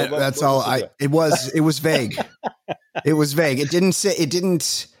headline. It was vague. It was vague. It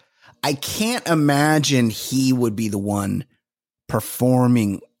didn't. I can't imagine he would be the one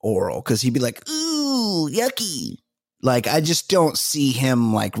performing oral because he'd be like, ooh, yucky. Like, I just don't see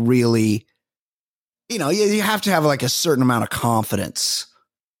him like really, you have to have like a certain amount of confidence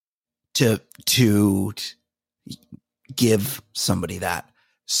to give somebody that.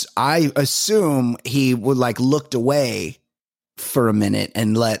 I assume he would like looked away for a minute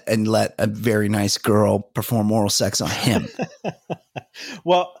and let a very nice girl perform oral sex on him.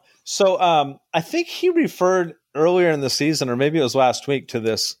 Well, so I think he referred earlier in the season, or maybe it was last week, to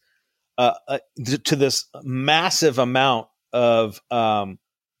this massive amount of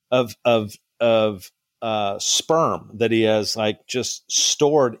sperm that he has like just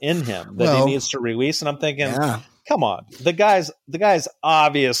stored in him that he needs to release. And I'm thinking, come on, the guy's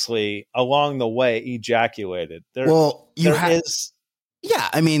obviously along the way ejaculated. I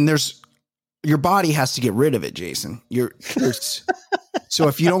mean, there's your body has to get rid of it, Jason. So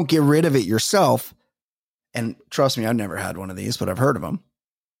if you don't get rid of it yourself, and trust me, I've never had one of these, but I've heard of them.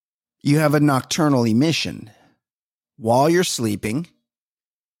 You have a nocturnal emission. While you're sleeping,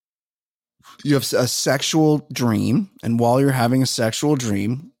 you have a sexual dream. And while you're having a sexual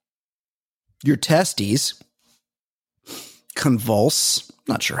dream, your testes convulse.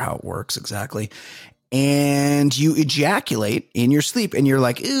 Not sure how it works exactly. And you ejaculate in your sleep. And you're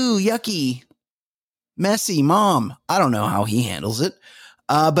like, ooh, yucky, messy mom. I don't know how he handles it.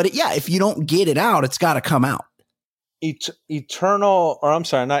 But if you don't get it out, it's got to come out. Eternal, or I'm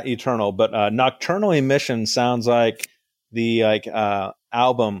sorry, not eternal, but nocturnal emission sounds like the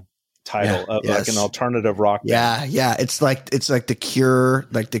album title of like an alternative rock band. Yeah. It's like the Cure.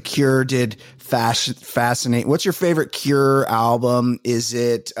 Like the Cure did Fascinate. What's your favorite Cure album? Is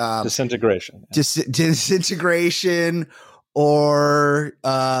it Disintegration? Disintegration, or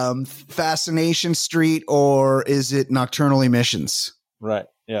Fascination Street, or is it Nocturnal Emissions? Right.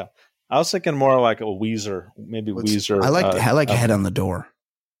 Yeah. I was thinking more like a Weezer, maybe Weezer. I like Head on the Door.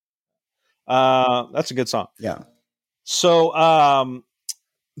 That's a good song. Yeah. So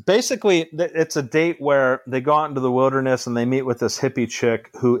basically, it's a date where they go out into the wilderness and they meet with this hippie chick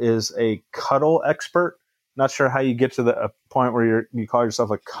who is a cuddle expert. Not sure how you get to the point where you call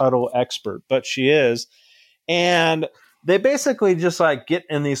yourself a cuddle expert, but she is. And they basically just like get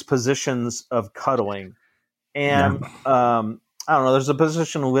in these positions of cuddling. And I don't know. There's a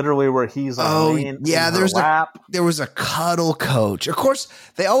position literally where he's laying in her lap. There was a cuddle coach. Of course,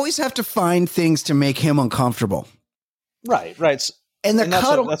 they always have to find things to make him uncomfortable. Right. And that's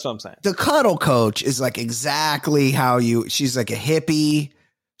what I'm saying. The cuddle coach is like exactly how she's like a hippie.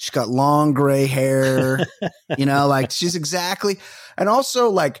 She's got long gray hair, like she's exactly. And also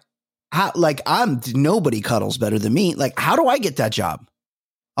like nobody cuddles better than me. Like, how do I get that job?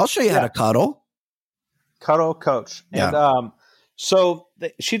 I'll show you how to cuddle. Cuddle coach. Yeah. And, so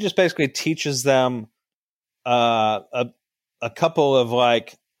she just basically teaches them a couple of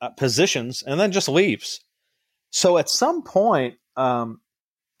like positions and then just leaves. So at some point,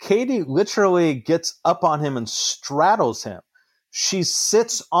 Katie literally gets up on him and straddles him. She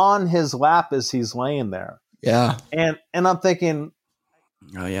sits on his lap as he's laying there. Yeah. And I'm thinking,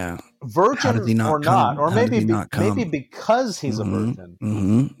 oh yeah, virgin or not, or maybe because he's a virgin.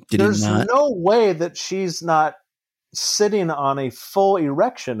 Mm-hmm. There's no way that she's not sitting on a full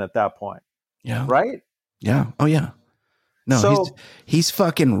erection at that point. Yeah. Right? Yeah. Oh yeah. No, so, he's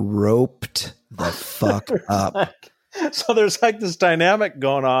fucking roped the fuck up. So there's like this dynamic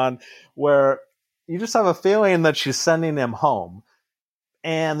going on where you just have a feeling that she's sending him home.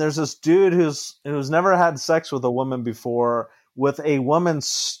 And there's this dude who's never had sex with a woman before, with a woman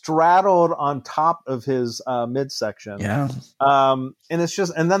straddled on top of his midsection. Yeah. And it's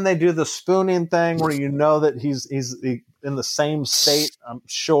just, and then they do the spooning thing where that he's in the same state, I'm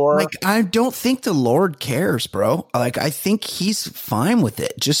sure. Like, I don't think the Lord cares, bro. Like, I think he's fine with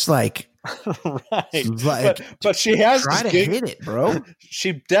it. Just like, right. Like, but she has try to hit it, bro.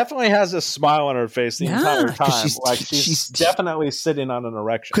 She definitely has a smile on her face the entire time. She's definitely sitting on an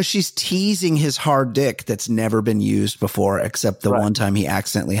erection. Because she's teasing his hard dick that's never been used before, except the one time he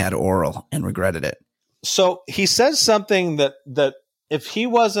accidentally had oral and regretted it. So he says something that if it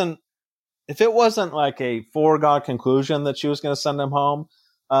wasn't like a foregone conclusion that she was going to send him home,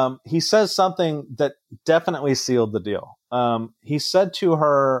 he says something that definitely sealed the deal. He said to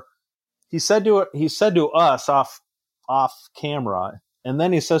us off camera, and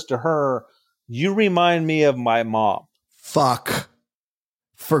then he says to her, "You remind me of my mom." Fuck.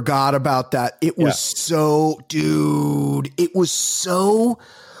 Forgot about that. It was it was so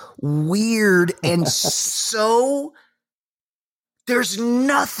weird and so there's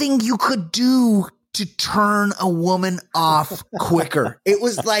nothing you could do to turn a woman off quicker. It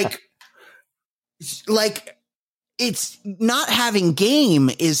was like it's not having game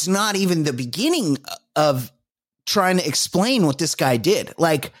is not even the beginning of trying to explain what this guy did.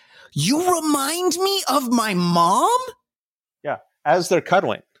 Like, you remind me of my mom? Yeah. As they're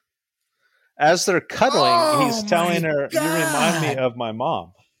cuddling, he's telling her, "You remind me of my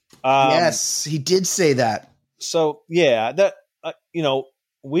mom." Yes, he did say that. So yeah, that,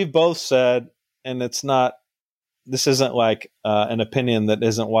 we've both said, and this isn't like an opinion that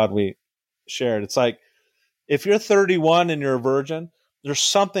isn't widely shared. It's like, if you're 31 and you're a virgin, there's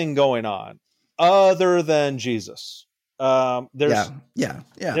something going on other than Jesus. There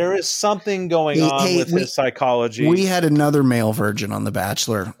is something going on with his psychology. We had another male virgin on The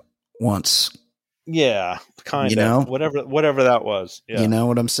Bachelor once. Yeah, kind of. Whatever that was. Yeah. You know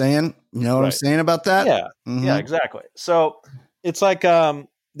what I'm saying? You know what I'm saying about that? Yeah, yeah, exactly. So it's like,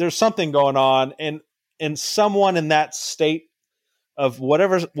 there's something going on, and someone in that state of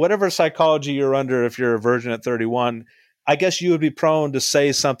whatever psychology you're under, if you're a virgin at 31, I guess you would be prone to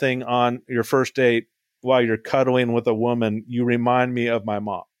say something on your first date while you're cuddling with a woman. You remind me of my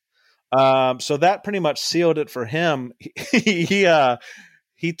mom. So that pretty much sealed it for him. He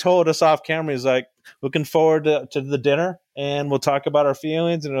told us off camera, he's like, looking forward to the dinner, and we'll talk about our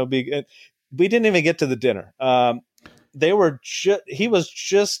feelings, and it'll be. We didn't even get to the dinner. He was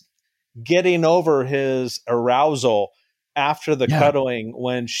just getting over his arousal after the cuddling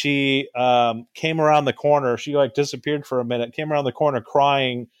when she came around the corner. She like disappeared for a minute, came around the corner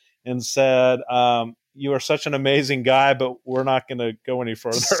crying, and said, "You are such an amazing guy, but we're not going to go any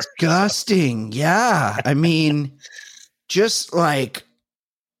further." Disgusting. Yeah, I mean, just like.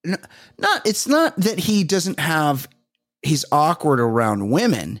 It's not that he doesn't have, he's awkward around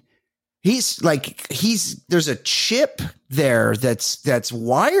women. There's a chip there that's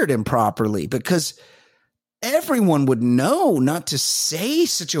wired improperly, because everyone would know not to say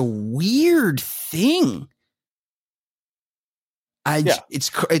such a weird thing.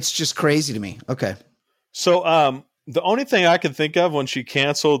 It's just crazy to me. Okay. So, the only thing I could think of when she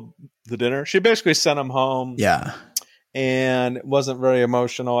canceled the dinner, she basically sent him home. Yeah. And it wasn't very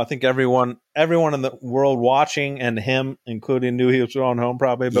emotional. I think everyone in the world watching, and him including, knew he was going home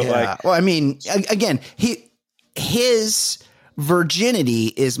probably. But well, I mean, again, his virginity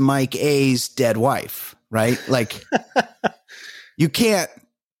is Mike A's dead wife, right? Like, you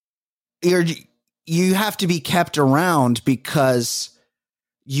have to be kept around because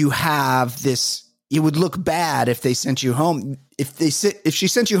you have this. It would look bad if they sent you home. If she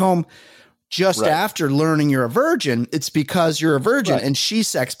sent you home just after learning you're a virgin, it's because you're a virgin, and she's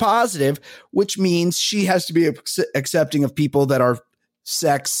sex positive, which means she has to be accepting of people that are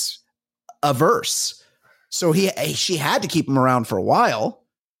sex averse. So she had to keep him around for a while.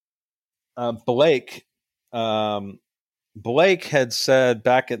 Blake had said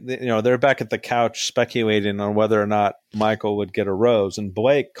they're back at the couch speculating on whether or not Michael would get a rose, and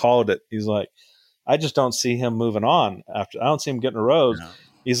Blake called it. He's like, I just don't see him moving on after. I don't see him getting a rose. No.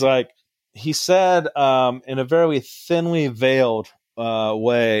 He's like, he said in a very thinly veiled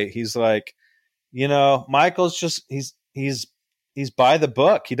way, he's like, Michael's just he's by the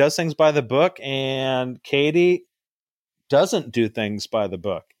book. He does things by the book, and Katie doesn't do things by the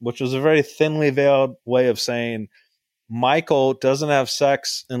book, which was a very thinly veiled way of saying Michael doesn't have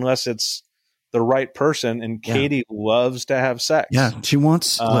sex unless it's the right person, and Katie loves to have sex. Yeah, she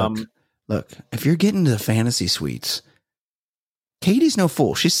wants. Look, if you're getting to the fantasy suites, Katie's no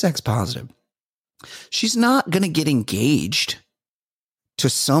fool. She's sex positive. She's not going to get engaged to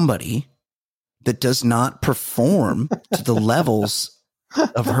somebody that does not perform to the levels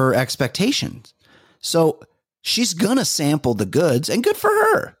of her expectations. So she's going to sample the goods, and good for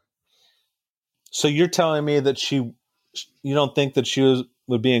her. So you're telling me that you don't think that she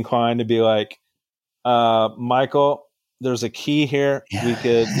would be inclined to be like, Michael, there's a key here. Yeah. We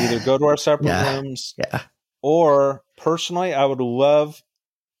could either go to our separate rooms, or personally, I would love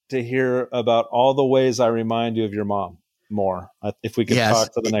to hear about all the ways I remind you of your mom more. If we could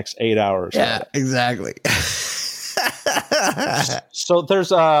talk for the next 8 hours. Yeah, exactly. So there's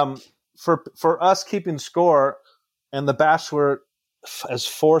for us keeping score, and the Bachelor has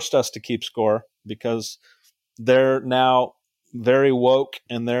forced us to keep score because they're now very woke,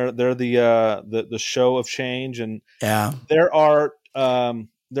 and they're the show of change, and there are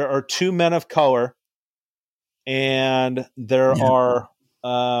 2 men of color, and there are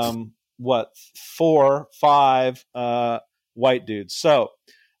 4, 5 white dudes. So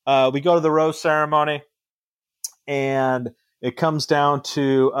we go to the rose ceremony, and it comes down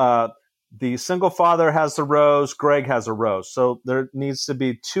to the single father has the rose, Greg has a rose. So there needs to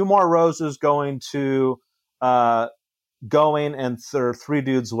be 2 more roses going, and there are 3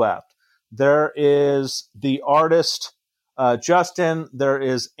 dudes left. There is the artist, Justin, there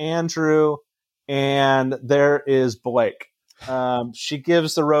is Andrew, and there is Blake. She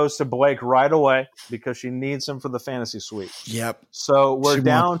gives the rose to Blake right away because she needs him for the fantasy suite. Yep. So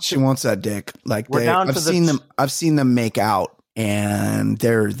she wants that dick. Like I've seen them make out, and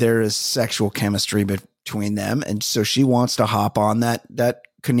there is sexual chemistry between them, and so she wants to hop on that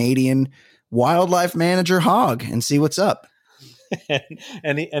Canadian wildlife manager hog and see what's up.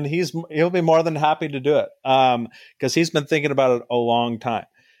 and he'll be more than happy to do it because he's been thinking about it a long time.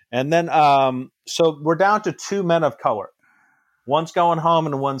 And then so we're down to 2 men of color. One's going home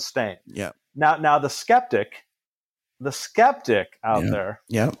and one's staying. Yeah. Now the skeptic out there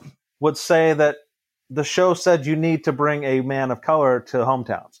would say that the show said you need to bring a man of color to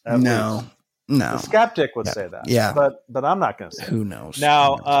hometowns. No. The skeptic would say that. Yeah. But I'm not going to say Who knows?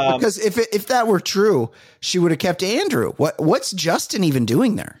 Now, because if that were true, she would have kept Andrew. What's Justin even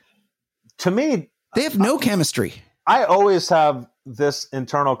doing there? To me, they have no chemistry. I always have this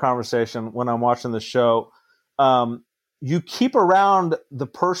internal conversation when I'm watching the show. You keep around the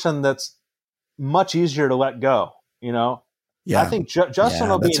person that's much easier to let go, you know? Yeah. I think Justin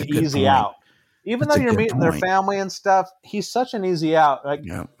will be an easy out. Even though you're meeting their family and stuff, he's such an easy out. Like,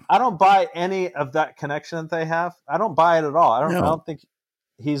 I don't buy any of that connection that they have. I don't buy it at all. I don't think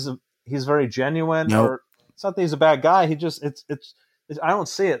he's very genuine or it's not that he's a bad guy. He just, it's I don't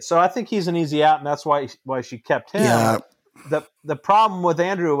see it. So I think he's an easy out, and that's why she kept him. Yeah. The problem with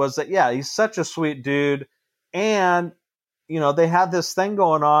Andrew was that, he's such a sweet dude. And, they had this thing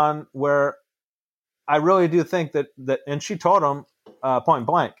going on where I really do think that and she told him point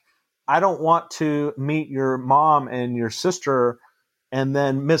blank, I don't want to meet your mom and your sister and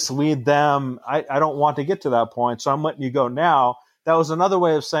then mislead them. I don't want to get to that point. So I'm letting you go now. That was another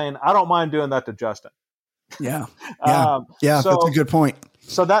way of saying, I don't mind doing that to Justin. Yeah. So, that's a good point.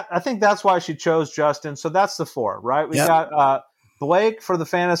 So I think that's why she chose Justin. So that's the 4, right? We got Blake for the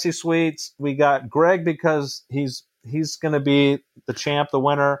fantasy suites. We got Greg because he's going to be the champ, the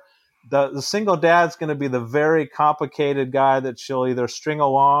winner. The single dad's going to be the very complicated guy that she'll either string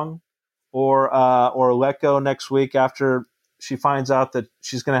along or let go next week after she finds out that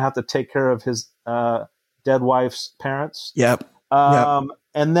she's going to have to take care of his dead wife's parents. Yep.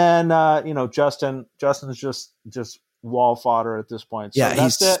 And then Justin's just wall fodder at this point. So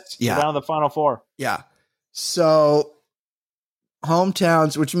that's it. Yeah. Down to the final 4. Yeah. So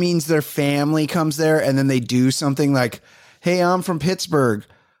hometowns, which means their family comes there and then they do something like, hey, I'm from Pittsburgh.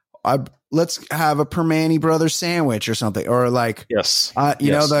 Let's have a Permane Brothers sandwich or something. Or like,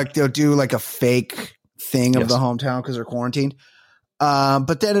 like they'll do like a fake thing of the hometown because they're quarantined.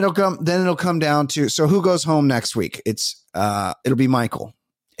 But then it'll come down to, so who goes home next week? It'll be Michael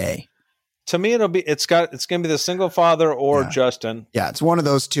A. To me, it's going to be the single father or Justin. Yeah. It's one of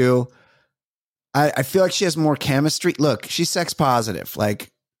those two. I feel like she has more chemistry. Look, she's sex positive.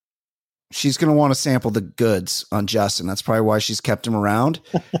 Like, she's going to want to sample the goods on Justin. That's probably why she's kept him around.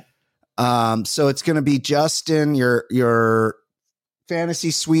 So it's going to be Justin. Your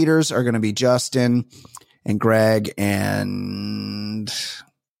fantasy sweeters are going to be Justin and Greg and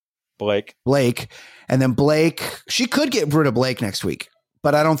Blake. And then Blake, she could get rid of Blake next week,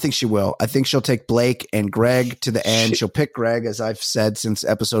 but I don't think she will. I think she'll take Blake and Greg to the end. She'll pick Greg, as I've said since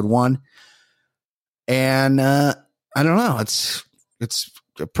episode 1. And I don't know. It's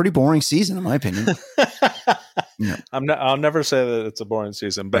a pretty boring season, in my opinion. I'll never say that it's a boring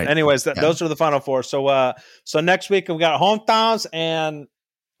season, but anyways, those are the final 4. So next week we got hometowns, and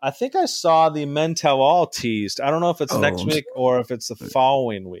I think I saw the Men Tell All teased. I don't know if it's next week or if it's the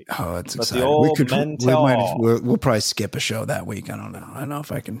following week. Oh, it's but exciting. The old Men Tell All. We'll probably skip a show that week. I don't know. I don't know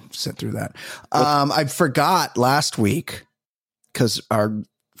if I can sit through that. I forgot last week because our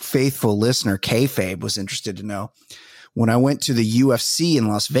faithful listener Kayfabe was interested to know. When I went to the UFC in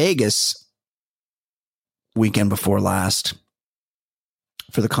Las Vegas weekend before last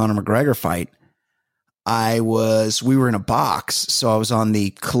for the Conor McGregor fight, we were in a box. So I was on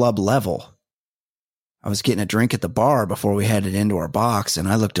the club level. I was getting a drink at the bar before we headed into our box. And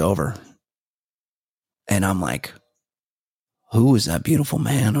I looked over and I'm like, who is that beautiful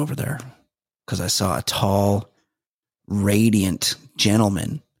man over there? Because I saw a tall, radiant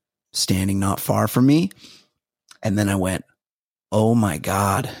gentleman standing not far from me. And then I went, oh my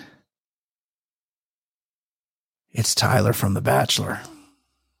God. It's Tyler from The Bachelor.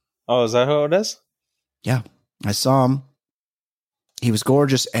 Oh, is that who it is? Yeah. I saw him. He was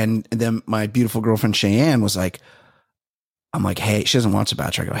gorgeous. And then my beautiful girlfriend Cheyenne was like, I'm like, hey, she doesn't watch The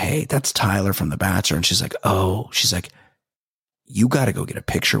Bachelor. I go, hey, that's Tyler from The Bachelor. And she's like, oh, she's like, you got to go get a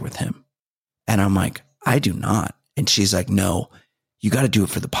picture with him. And I'm like, I do not. And she's like, no, you got to do it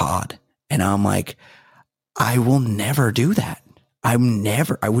for the pod. And I'm like, I will never do that. I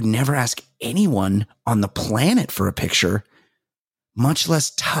would never ask anyone on the planet for a picture, much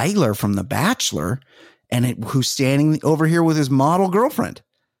less Tyler from The Bachelor, who's standing over here with his model girlfriend.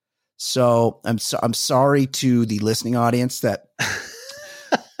 So I'm sorry to the listening audience that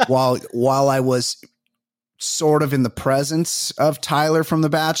while I was sort of in the presence of Tyler from The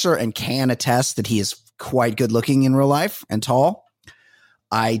Bachelor and can attest that he is quite good looking in real life and tall,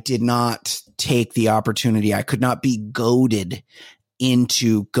 I did not take the opportunity. I could not be goaded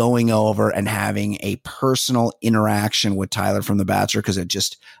into going over and having a personal interaction with Tyler from The Bachelor because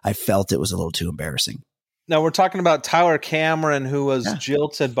I felt it was a little too embarrassing. Now we're talking about Tyler Cameron, who was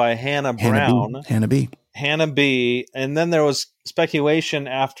jilted by Hannah Brown. Hannah B. Hannah B. And then there was speculation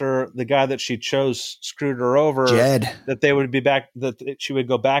after the guy that she chose screwed her over, Jed, that they would be back, that she would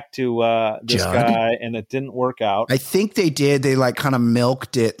go back to this Judd guy, and it didn't work out. I think they did. They like kind of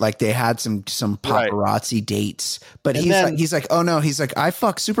milked it. Like they had some paparazzi dates, but he's like, oh no, he's like, I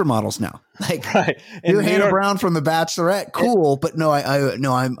fuck supermodels now. Like, right. You're Hannah Brown from The Bachelorette. Cool. But no,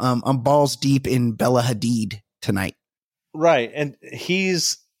 I'm balls deep in Bella Hadid tonight. Right. And he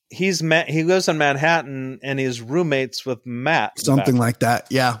lives in Manhattan, and he's roommates with Matt. Something like that.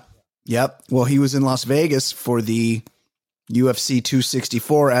 Yeah. Yep. Well, he was in Las Vegas for the UFC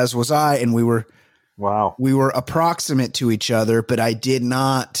 264, as was I, and we were approximate to each other, but I did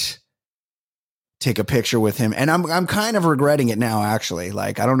not take a picture with him, and I'm kind of regretting it now, actually.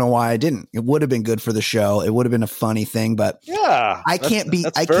 Like, I don't know why I didn't. It would have been good for the show. It would have been a funny thing, but yeah,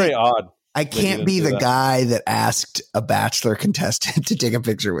 that's very odd. I can't be the guy that asked a Bachelor contestant to take a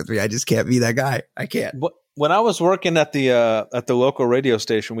picture with me. I just can't be that guy. I can't. When I was working at the local radio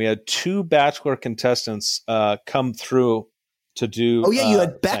station, we had 2 Bachelor contestants come through to do. Oh yeah, you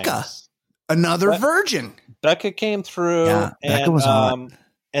had Becca, another virgin. Becca came through. Yeah, Becca was hot.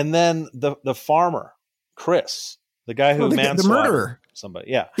 And then the farmer, Chris, the guy who the murderer,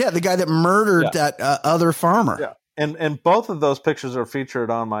 somebody. Yeah, the guy that murdered that other farmer. Yeah. And both of those pictures are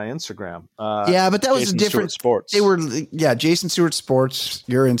featured on my Instagram. But that was Jason a different Stewart Sports. They were, Jason Stewart Sports,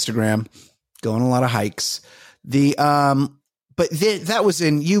 your Instagram, going a lot of hikes. That was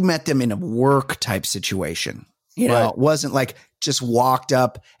you met them in a work type situation. You know, It wasn't like just walked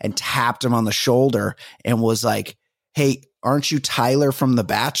up and tapped him on the shoulder and was like, hey, aren't you Tyler from The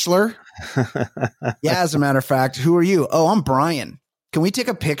Bachelor? Yeah, as a matter of fact, who are you? Oh, I'm Brian. Can we take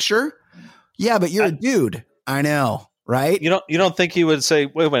a picture? Yeah, but you're a dude. I know, right? You don't think he would say,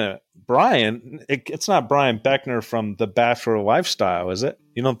 wait a minute, Brian? It's not Brian Beckner from The Bachelor Lifestyle, is it?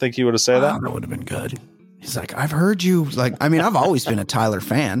 You don't think he would have said that? That would have been good. He's like, I've heard you. Like, I mean, I've always been a Tyler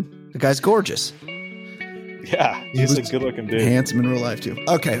fan. The guy's gorgeous. Yeah, he's a good-looking dude. Handsome in real life too.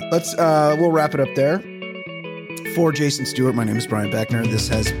 Okay, we'll wrap it up there. For Jason Stewart, my name is Brian Beckner. This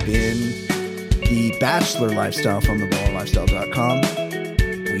has been The Bachelor Lifestyle from theballerlifestyle.com.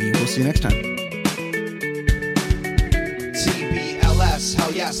 We will see you next time.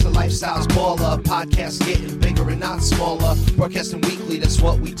 Hell yes, the lifestyle's baller. Podcast getting bigger and not smaller. Broadcasting weekly, that's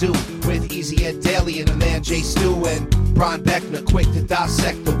what we do. With Easy Ed Daily and the man Jay Stu and Brian Beckner, quick to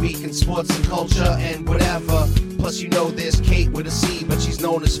dissect the week in sports and culture and whatever. Plus, you know there's Kate with a C, but she's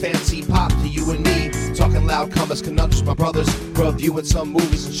known as Fancy Pop to you and me. Talking loud comers, conundrums, my brothers. Reviewing some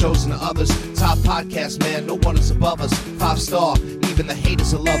movies and shows and the others. Top podcast, man, no one is above us. 5-star, even the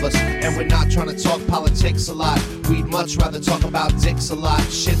haters will love us. And we're not trying to talk politics a lot. We'd much rather talk about dicks a lot.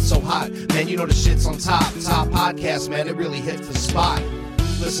 Shit's so hot, man, you know the shit's on top. Top podcast, man, it really hits the spot.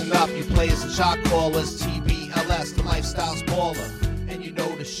 Listen up, you players and shot callers. TBLS, the lifestyle's baller. And you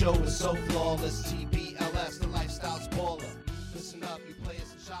know the show is so flawless. TBLS, the lifestyle's baller. Listen up, you players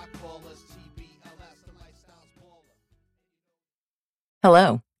and shot callers. TBLS, the lifestyle's baller.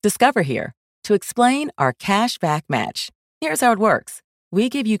 Hello, Discover here to explain our cash back match. Here's how it works. We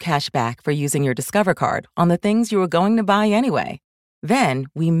give you cash back for using your Discover card on the things you were going to buy anyway. Then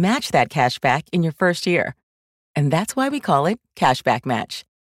we match that cash back in your first year. And that's why we call it Cashback Match.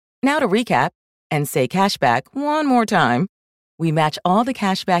 Now to recap and say cashback one more time. We match all the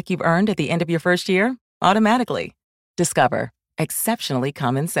cash back you've earned at the end of your first year automatically. Discover. Exceptionally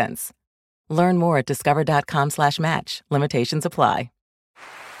common sense. Learn more at discover.com/match. Limitations apply.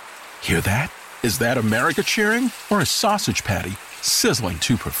 Hear that? Is that America cheering or a sausage patty sizzling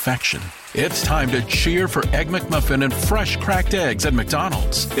to perfection? It's time to cheer for Egg McMuffin and fresh cracked eggs at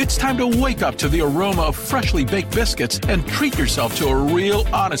McDonald's. It's time to wake up to the aroma of freshly baked biscuits and treat yourself to a real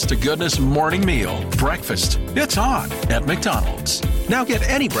honest-to-goodness morning meal. Breakfast, it's on at McDonald's. Now get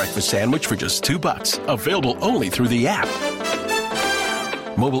any breakfast sandwich for just $2. Available only through the app.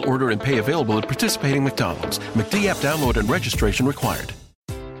 Mobile order and pay available at participating McDonald's. McD app download and registration required.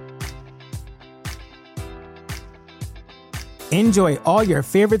 Enjoy all your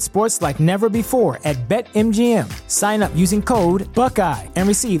favorite sports like never before at BetMGM. Sign up using code Buckeye and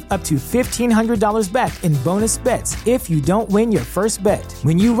receive up to $1,500 back in bonus bets if you don't win your first bet.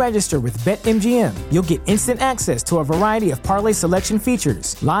 When you register with BetMGM, you'll get instant access to a variety of parlay selection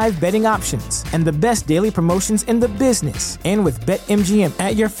features, live betting options, and the best daily promotions in the business. And with BetMGM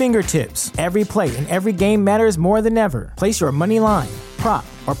at your fingertips, every play and every game matters more than ever. Place your money line, prop,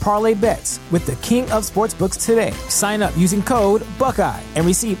 or parlay bets with the king of sportsbooks today. Sign up using code Buckeye and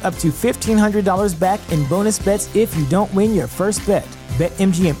receive up to $1,500 back in bonus bets if you don't win your first bet.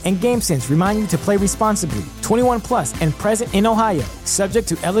 BetMGM and GameSense remind you to play responsibly. 21 plus and present in Ohio, subject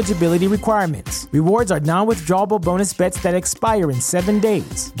to eligibility requirements. Rewards are non-withdrawable bonus bets that expire in 7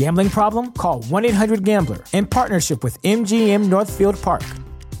 days. Gambling problem? Call 1-800-GAMBLER. In partnership with MGM Northfield Park.